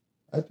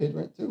 I paid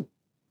rent too,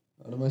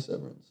 out of my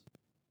severance.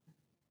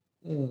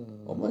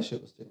 All my shit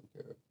was taken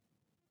care of.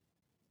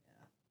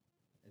 Yeah,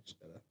 I just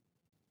gotta.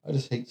 I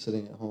just hate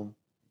sitting at home.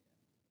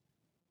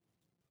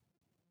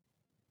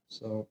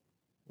 So,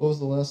 What was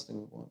the last thing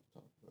we wanted to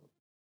talk about?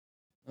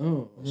 oh,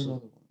 What was another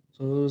one?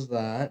 so it was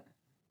that.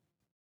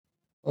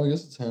 Oh, I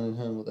guess it's hand in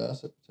hand with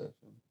asset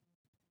protection.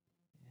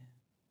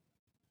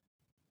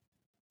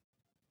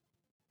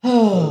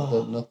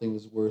 That nothing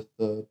is worth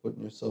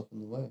putting yourself in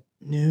the way.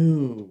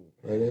 No.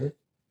 Right, Eric?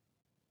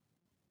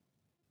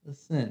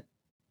 Listen.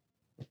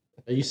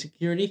 Are you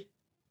security?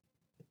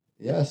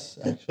 Yes,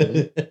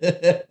 actually.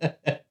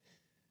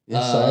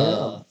 Yes, I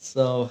am.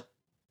 So,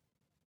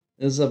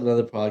 this is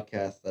another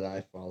podcast that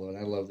I follow, and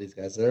I love these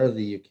guys. They're in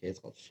the UK. It's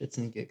called Shits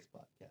and Gigs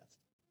Podcast.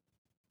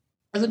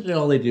 Essentially,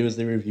 all they do is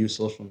they review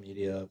social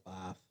media,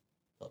 laugh,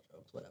 tell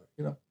jokes, whatever.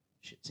 You know,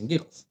 shits and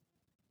giggles.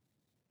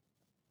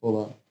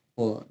 Hold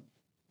on.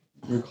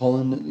 They're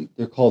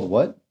called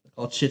what? They're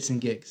called Shits and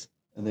Gigs.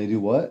 And they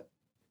do what?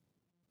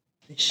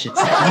 They shits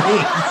and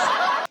gigs.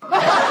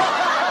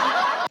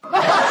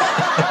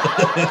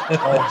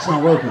 Oh, it's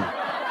not working.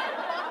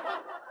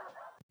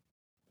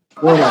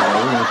 Well, no,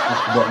 we're gonna push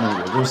the button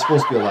anyway. There's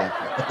supposed to be a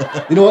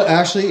laugh. You know what?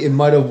 Actually, it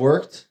might have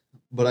worked,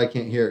 but I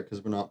can't hear it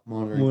because we're not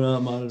monitoring. We're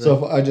not monitoring.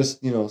 So if I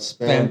just, spammed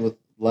Spam. with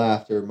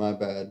laughter, my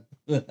bad.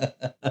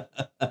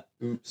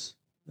 Oops.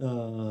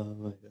 Oh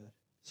my god.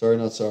 Sorry,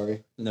 not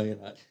sorry. No, you're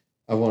not.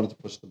 I wanted to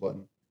push the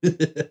button.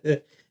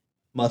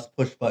 Must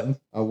push button.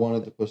 I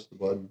wanted to push the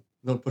button.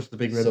 Don't push the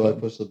big red So button.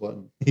 I pushed the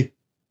button.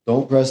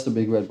 Don't press the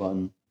big red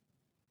button.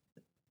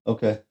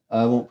 Okay,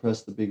 I won't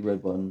press the big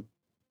red button.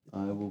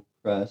 I will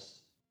press.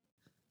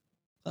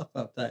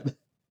 Pop time.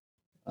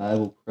 I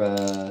will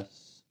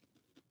press.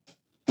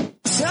 Turn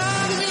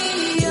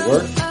me Did it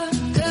work? up,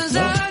 'cause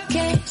I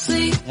can't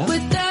sleep Yeah.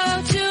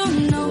 without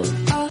you,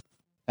 no.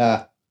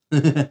 Ah,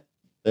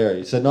 there.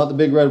 You said not the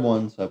big red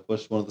one, so I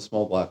pushed one of the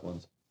small black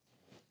ones.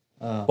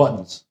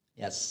 Buttons.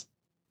 Yes.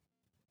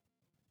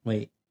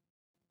 Wait.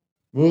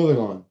 Moving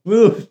on.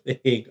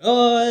 Moving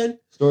on.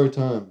 Story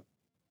time.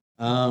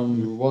 You were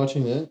Um.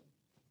 watching it.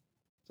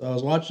 So I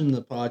was watching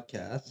the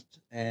podcast,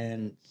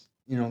 and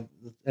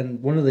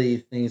and one of the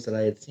things that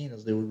I had seen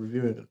is they were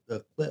reviewing a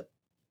clip.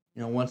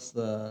 Once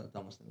the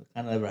dumbest thing that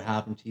kind of ever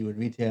happened to you in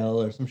retail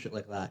or some shit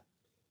like that.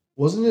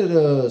 Wasn't it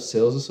a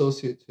sales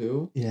associate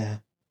too? Yeah.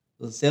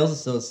 The sales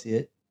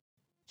associate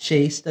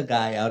chased a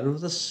guy out of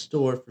the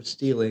store for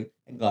stealing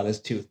and got his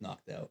tooth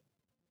knocked out.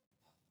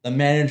 The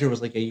manager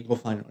was like, "Hey, you go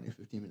find it on your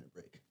 15-minute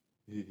break."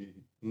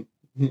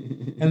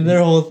 And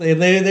their whole thing,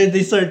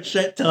 they start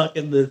shit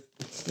talking the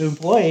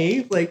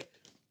employee, like,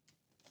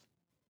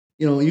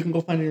 you can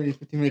go find it in your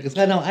 15 minutes.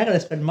 Because now I gotta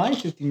spend my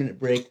 15-minute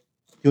break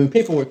doing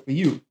paperwork for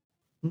you.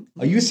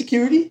 Are you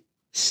security?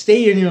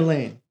 Stay in your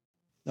lane.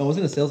 No, it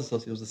wasn't a sales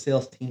associate, it was a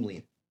sales team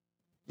lead.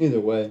 Either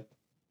way,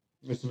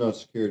 it's not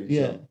security.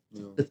 Yeah.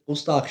 So, Let's go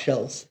stock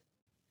shelves.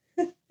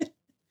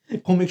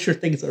 Go make sure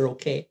things are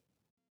okay.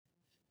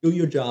 Do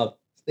your job.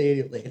 Stay in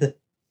your lane.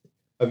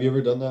 Have you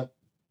ever done that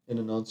in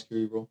a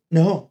non-security role?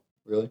 No,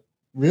 Really?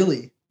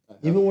 really. I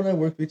have. Even when I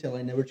worked retail,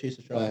 I never chased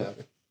a I have.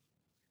 shopkeeper.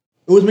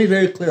 It was made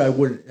very clear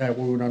we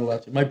were not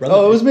allowed to. My brother. Oh,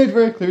 it did. was made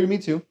very clear to me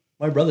too.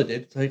 My brother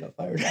did, so he got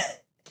fired.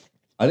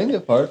 I didn't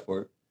get fired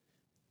for it.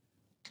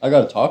 I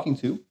got a talking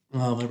to.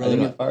 Oh, my I brother didn't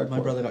got get fired my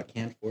for brother it. got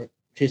canned for it.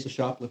 Chased a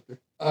shoplifter.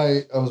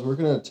 I was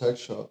working at a tech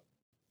shop.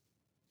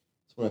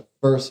 It's when I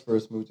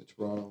first moved to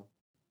Toronto,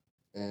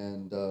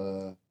 and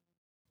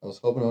I was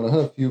helping out. I had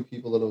a few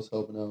people that I was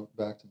helping out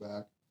back to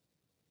back.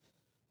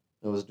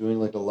 I was doing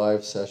like a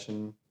live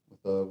session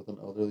with an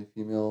elderly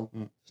female,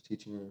 just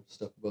teaching her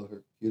stuff about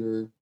her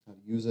computer, how to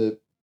use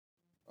it.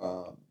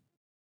 And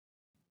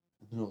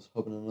then I was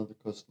helping another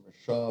customer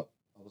shop.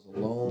 I was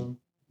alone.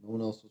 No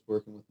one else was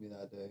working with me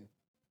that day.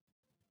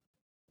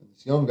 And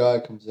this young guy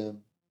comes in,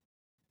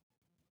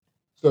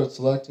 started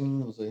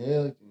selecting. I was like, hey,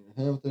 like, do you need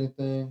a hand with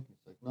anything?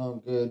 He's like, no, I'm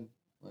good.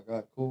 I'm like, all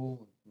right,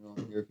 cool. You know,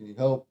 I'm here if you need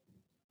help.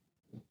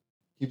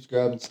 Keeps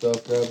grabbing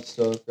stuff. And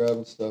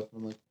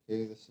I'm like,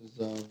 okay, this is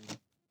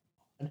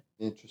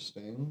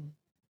interesting.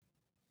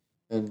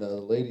 And the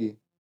lady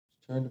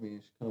turned to me.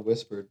 She kind of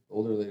whispered,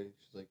 older lady.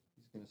 She's like,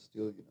 he's gonna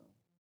steal you now.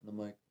 And I'm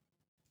like,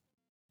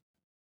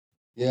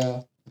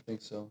 yeah, I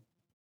think so.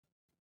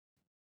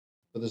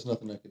 But there's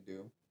nothing I could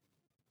do.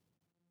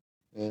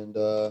 And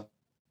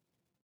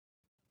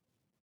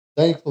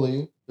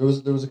thankfully, there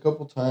was a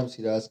couple times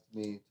he'd asked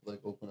me to like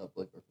open up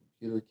like our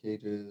computer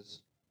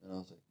cages, and I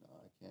was like,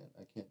 no,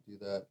 I can't do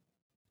that.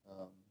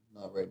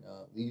 Not right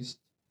now, at least,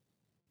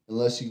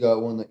 unless you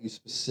got one that you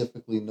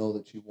specifically know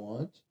that you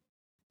want.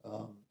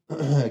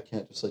 I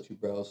can't just let you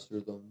browse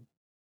through them.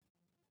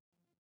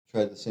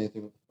 Tried the same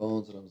thing with the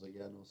phones, and I was like,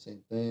 yeah, no,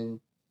 same thing.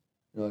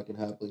 You know, I can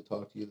happily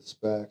talk to you the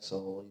specs. I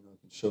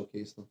can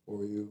showcase them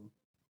for you,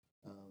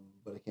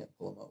 but I can't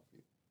pull them out for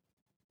you.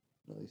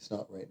 At least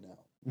not right now.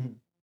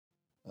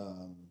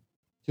 Mhm.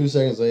 2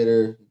 seconds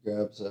later, he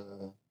grabs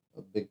a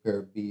big pair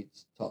of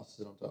beats, tosses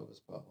it on top of his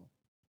pile,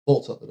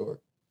 bolts out the door.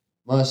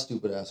 My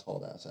stupid ass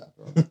hauled ass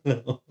after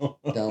him.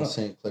 Down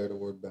St. Clair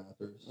toward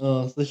Bathurst.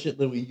 Oh, it's the shit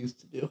that we used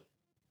to do.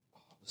 I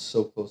was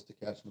so close to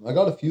catching him. I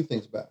got a few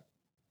things back.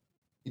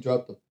 He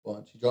dropped a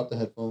bunch. He dropped the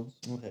headphones.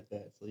 Okay,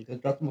 bad. So you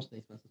could drop the most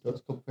expensive Dropped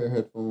a stuff. couple pair of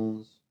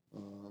headphones, a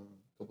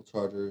couple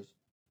chargers.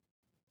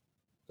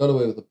 Got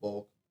away with the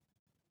bulk.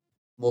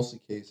 Mostly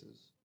cases.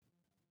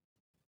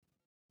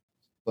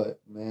 But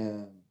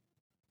man,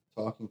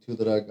 talking to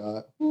that I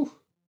got, whew,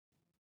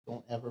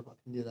 Don't ever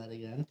fucking do that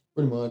again.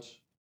 pretty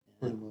much. Yeah.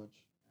 Pretty much.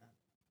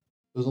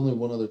 There was only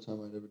one other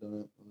time I'd ever done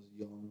it. I was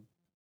young.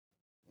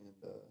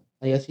 And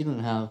I guess you don't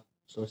have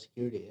Social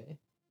Security, eh?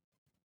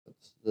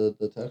 that's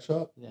the tech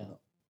shop? Yeah.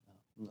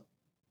 No.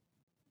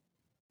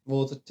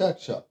 Well, it's a tech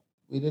shop.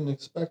 We didn't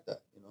expect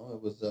that.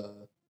 It was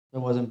It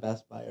wasn't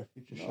Best Buy or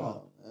Future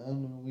Shop. no,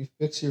 man, we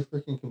fix your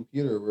freaking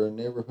computer. We're a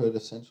neighborhood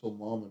essential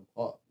mom and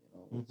pop.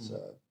 It's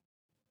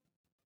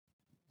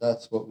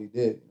that's what we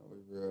did.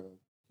 We were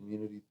a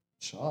community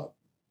shop.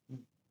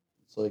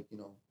 It's like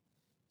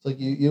it's like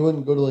you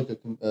wouldn't go to like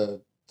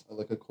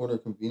a corner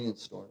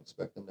convenience store and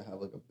expect them to have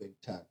like a big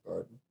tack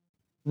garden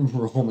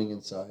roaming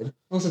inside,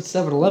 Unless it's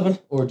 7-Eleven.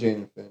 or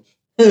Jane and Finch,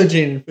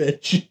 Jane and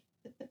Finch.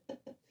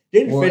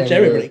 Jane and or Finch,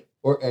 anywhere, everybody.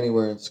 or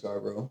anywhere in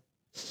Scarborough.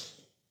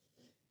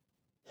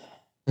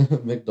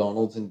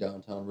 McDonald's in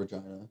downtown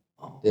Regina.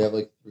 Oh. They have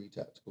like 3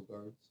 tactical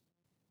guards.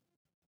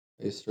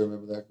 I used to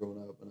remember that growing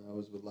up, and I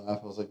always would laugh.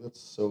 I was like, "That's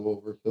so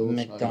overkill." It's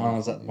not even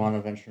McDonald's at funny.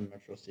 Bonaventure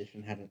Metro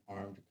Station had an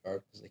armed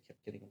guard because they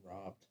kept getting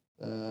robbed.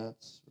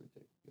 That's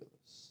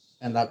ridiculous.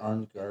 And that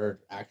armed guard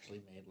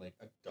actually made like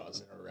a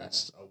dozen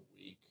arrests a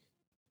week.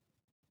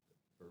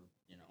 For,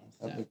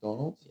 At theft.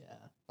 McDonald's? Yeah.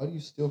 How do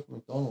you steal from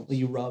McDonald's? Well,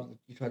 you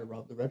try to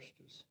rob the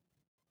registers.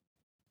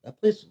 That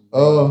place,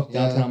 Oh,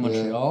 downtown yeah.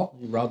 Montreal,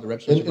 you rob the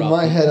registers. In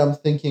my head, I'm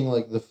thinking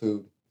like the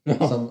food. No.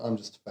 I'm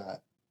just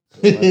fat.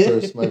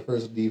 So my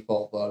first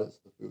default thought is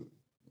the food.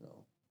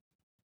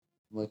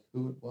 I'm like,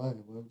 why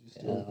would you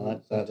steal Yeah, food?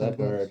 It's that like $10.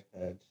 guard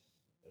had.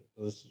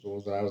 This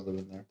was when I was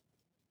living there.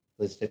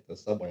 They used to take the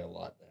subway a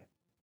lot there.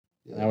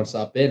 Yeah. And I would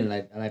stop in,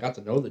 and I got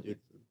to know the dude.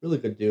 Really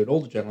good dude,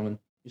 older gentleman.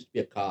 Used to be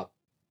a cop,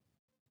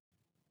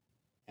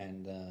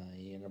 and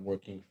he ended up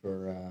working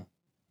for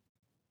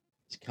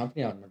this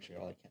company out in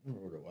Montreal. I can't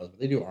remember what it was, but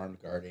they do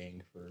armed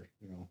guarding for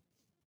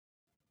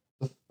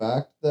The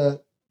fact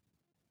that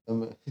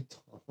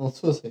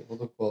McDonald's was able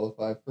to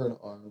qualify for an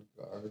armed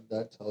guard,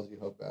 that tells you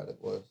how bad it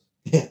was.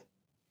 Yeah.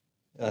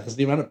 Because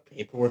the amount of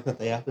paperwork that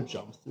they have to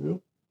jump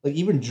through, like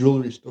even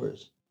jewelry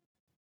stores,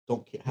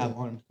 don't have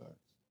armed guards.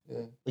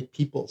 Yeah. Like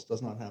People's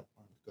does not have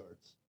armed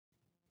guards.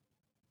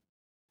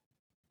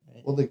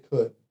 Right? Well, they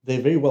could, They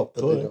very well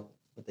but could, they don't.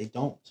 but they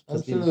don't.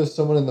 I'm sure there's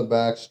someone in the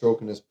back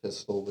stroking his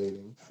pistol,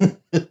 waiting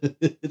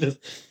Just,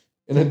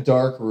 in a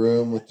dark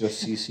room with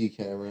just CC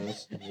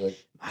cameras. And he's like,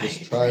 my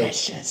just try it.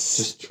 precious.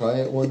 Just try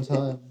it one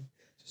time.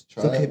 Just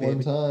try okay, it one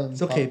baby. time.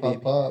 It's okay, pop,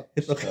 baby. Pop, pop.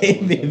 It's Just try okay, it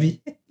one time.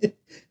 baby.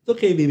 It's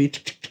okay, baby.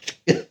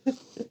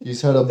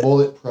 He's had a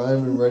bullet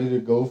primed and ready to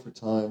go for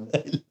time.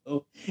 I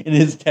know. In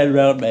his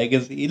 10-round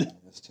magazine. In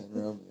this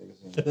 10-round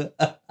magazine.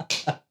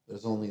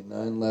 There's only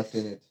 9 left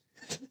in it.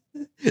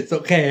 It's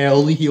okay.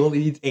 He only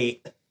needs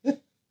 8.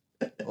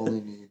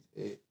 Only needs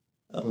 8.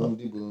 Boom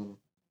de boom.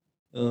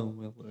 Oh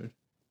my lord.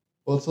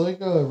 Well, it's like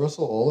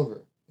Russell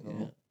Oliver.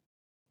 Yeah.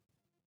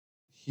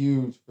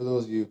 Huge for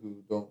those of you who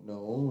don't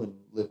know and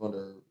live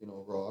under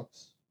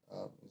rocks.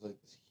 He's like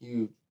this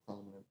huge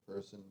prominent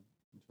person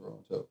in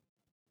Toronto.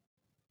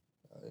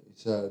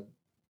 He's had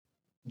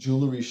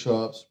jewelry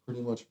shops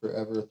pretty much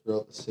forever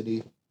throughout the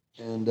city,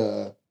 and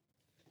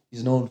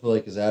he's known for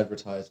like his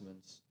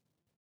advertisements.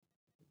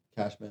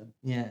 Cashman.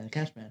 Yeah,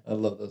 Cashman. I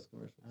love those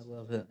commercials. I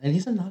love it, and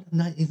he's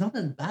not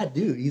a bad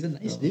dude. He's a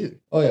nice No. dude.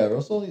 Oh yeah,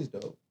 Russell, he's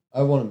dope.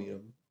 I want to meet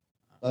him.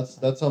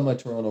 That's on my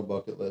Toronto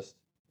bucket list.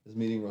 Is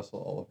meeting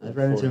Russell Oliver. I've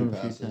run into before him he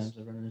a few passes.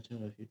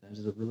 times.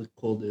 He's a really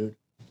cool dude.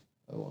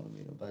 I want to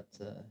meet him. But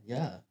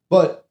yeah,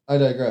 But I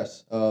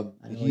digress. I know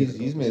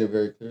He's made it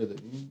very clear that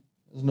he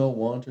has no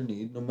want or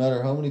need, no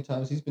matter how many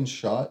times he's been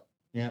shot.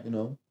 Yeah.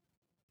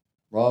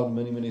 Robbed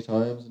many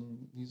times,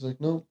 and he's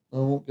like, no, I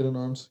won't get an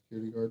armed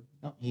security guard.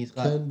 no, he's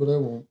Can, but I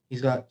won't.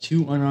 got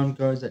 2 unarmed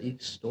guards at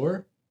each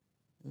store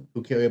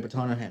who carry a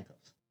baton or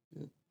handcuffs.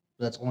 Yeah.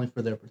 But that's only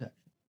for their protection.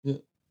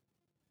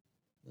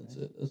 That's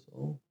it. That's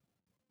all.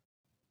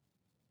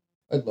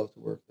 I'd love to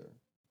work there.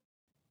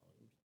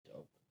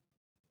 Dope.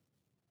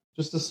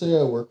 Just to say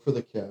I work for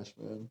the cash,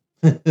 man.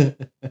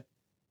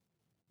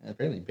 And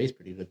apparently, he pays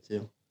pretty good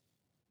too.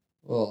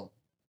 Well,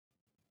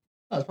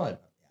 Oh, it's probably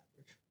about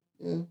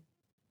the average. yeah.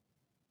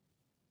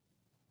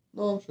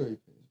 No, I'm sure he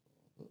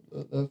pays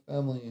well. That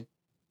family,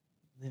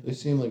 they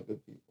seem like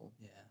good people.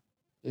 Yeah,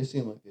 They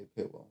seem like they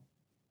pay well.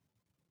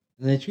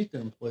 and they treat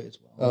their employees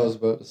well. I was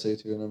about to say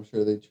too, and I'm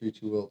sure they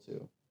treat you well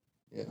too.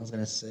 Yeah. I was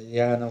gonna say,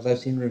 yeah, and I've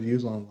seen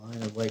reviews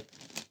online of like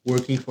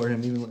working for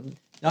him, even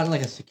not in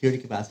like a security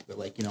capacity, but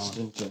like Just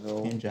in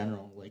general. in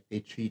general, like they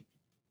treat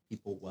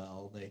people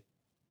well. They,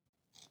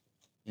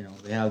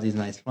 they have these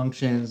nice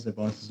functions. Their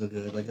bonuses are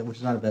good, like which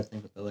is not a bad thing,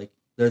 but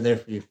they're there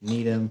for you if you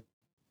need him.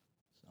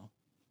 So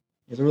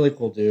he's a really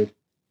cool dude.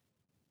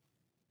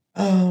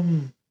 Oh,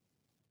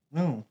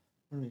 what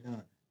do we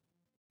got?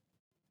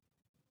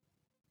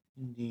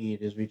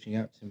 Indeed is reaching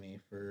out to me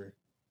for,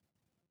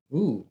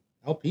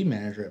 LP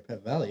manager at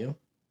Pet Value.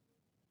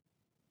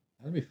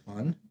 That'd be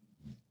fun.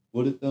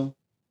 Would it though?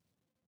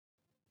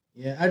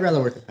 Yeah, I'd rather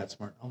work at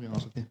PetSmart. I'll be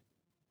honest with you.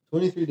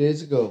 23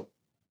 days ago,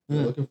 we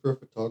were Yeah. looking for a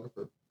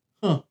photographer.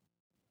 Huh.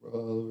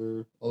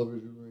 For Oliver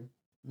Jewelry.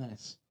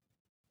 Nice.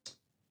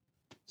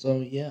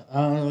 So yeah,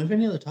 do we have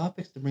any other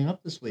topics to bring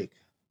up this week?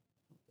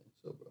 I think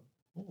so, bro.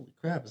 Holy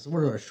crap! This is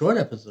one of our short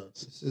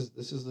episodes.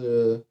 This is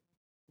the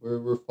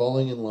we're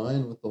falling in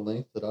line with the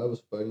length that I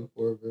was fighting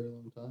for a very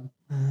long time.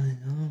 I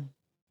know.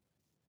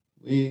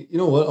 You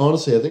know what?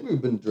 Honestly, I think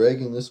we've been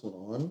dragging this one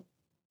on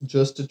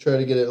just to try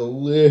to get it a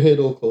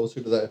little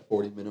closer to that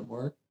 40-minute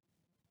mark.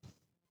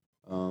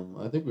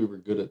 I think we were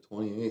good at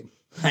 28.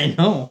 I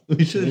know.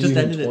 We should have Maybe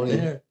just even ended 20. it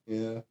there.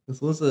 Yeah, This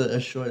was a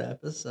short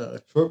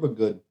episode. short but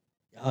good.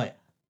 Oh yeah.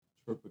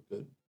 Short but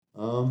good.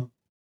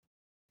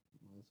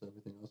 That's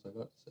everything else I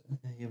got to say.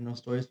 You have no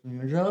stories from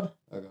your job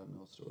I got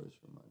no stories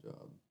from my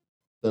job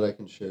that I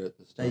can share at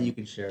this time. that you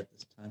can share at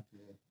this time,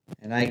 Yeah.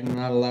 and I'm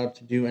not allowed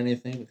to do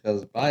anything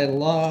because by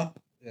law,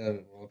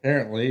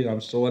 apparently, I'm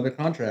still under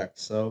contract.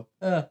 So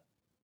I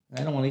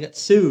don't want to get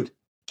sued.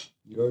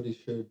 You already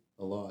shared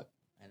a lot.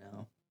 I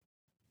know.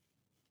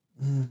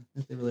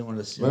 If they really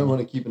wanted to You might sue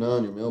want to keep an eye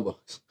on your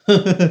mailbox.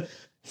 me.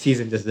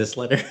 Season does this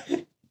letter.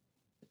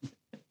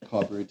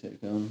 Copyright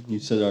takedown. You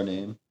said our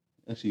name.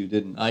 Actually, you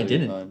didn't. I so you're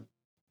didn't. fine.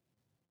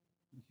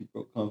 You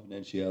broke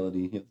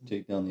confidentiality. You have to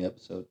take down the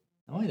episode.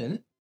 No, I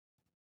didn't.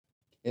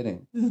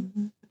 Kidding.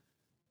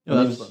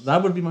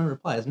 That would be my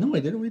reply. Is, no, I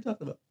didn't. What are you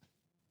talking about?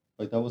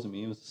 Like, that wasn't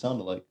me. It was the sound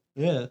alike.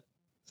 Yeah.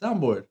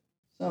 Soundboard.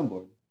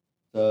 Soundboard.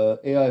 The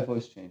AI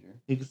voice changer.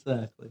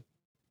 Exactly.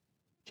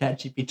 Chat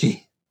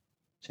GPT.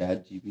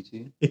 Chad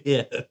GPT.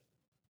 Yeah.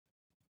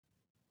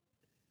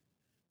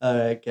 All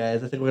right,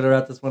 guys. I think we're going to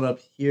wrap this one up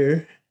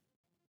here.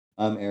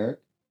 I'm Eric.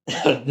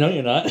 No,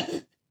 you're not.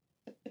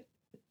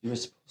 You were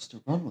supposed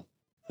to run with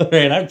it. All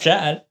right, I'm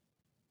Chad.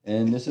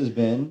 And this has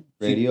been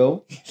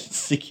Radio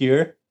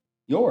Secure.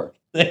 Your.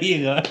 There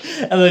you go.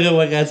 Have a good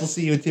one, guys. We'll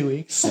see you in 2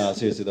 weeks. No,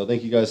 seriously, though.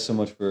 Thank you guys so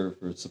much for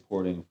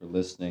supporting, for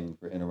listening,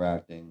 for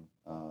interacting.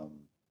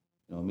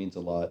 It means a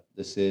lot.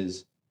 This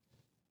is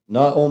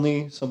not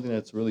only something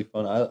that's really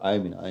fun. I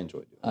mean, I enjoy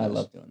doing I this.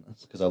 love doing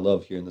this. Because I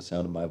love hearing the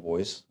sound of my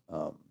voice.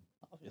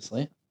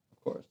 Obviously.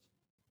 Of course.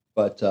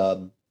 But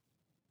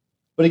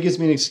it gives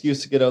me an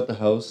excuse to get out the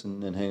house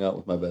and hang out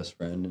with my best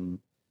friend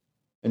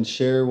and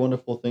share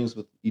wonderful things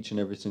with each and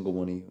every single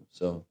one of you.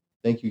 So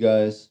thank you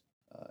guys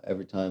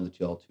every time that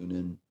y'all tune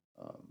in.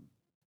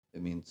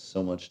 It means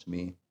so much to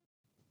me.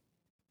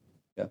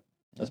 Yeah,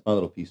 that's my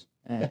little piece.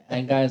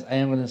 And guys, I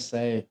am going to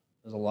say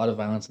there's a lot of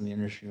violence in the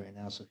industry right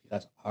now. So if you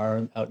guys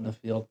are out in the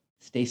field,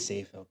 stay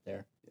safe out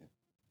there.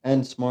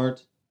 And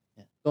smart.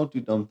 Yeah. Don't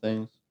do dumb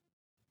things.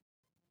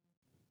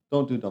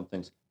 Don't do dumb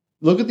things.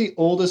 Look at the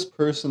oldest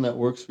person that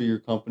works for your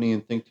company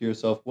and think to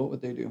yourself, what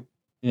would they do?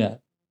 Yeah.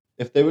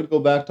 If they would go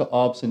back to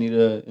ops and eat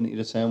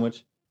a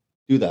sandwich,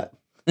 do that.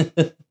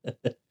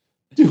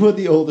 Do what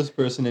the oldest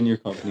person in your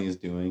company is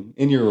doing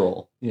in your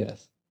role.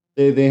 Yes.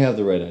 They have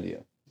the right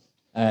idea.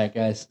 All right,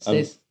 guys.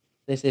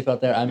 Stay safe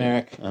out there. I'm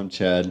Eric. I'm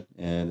Chad,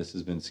 and this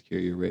has been Secure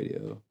Your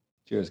Radio.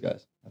 Cheers,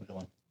 guys. Have a good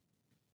one.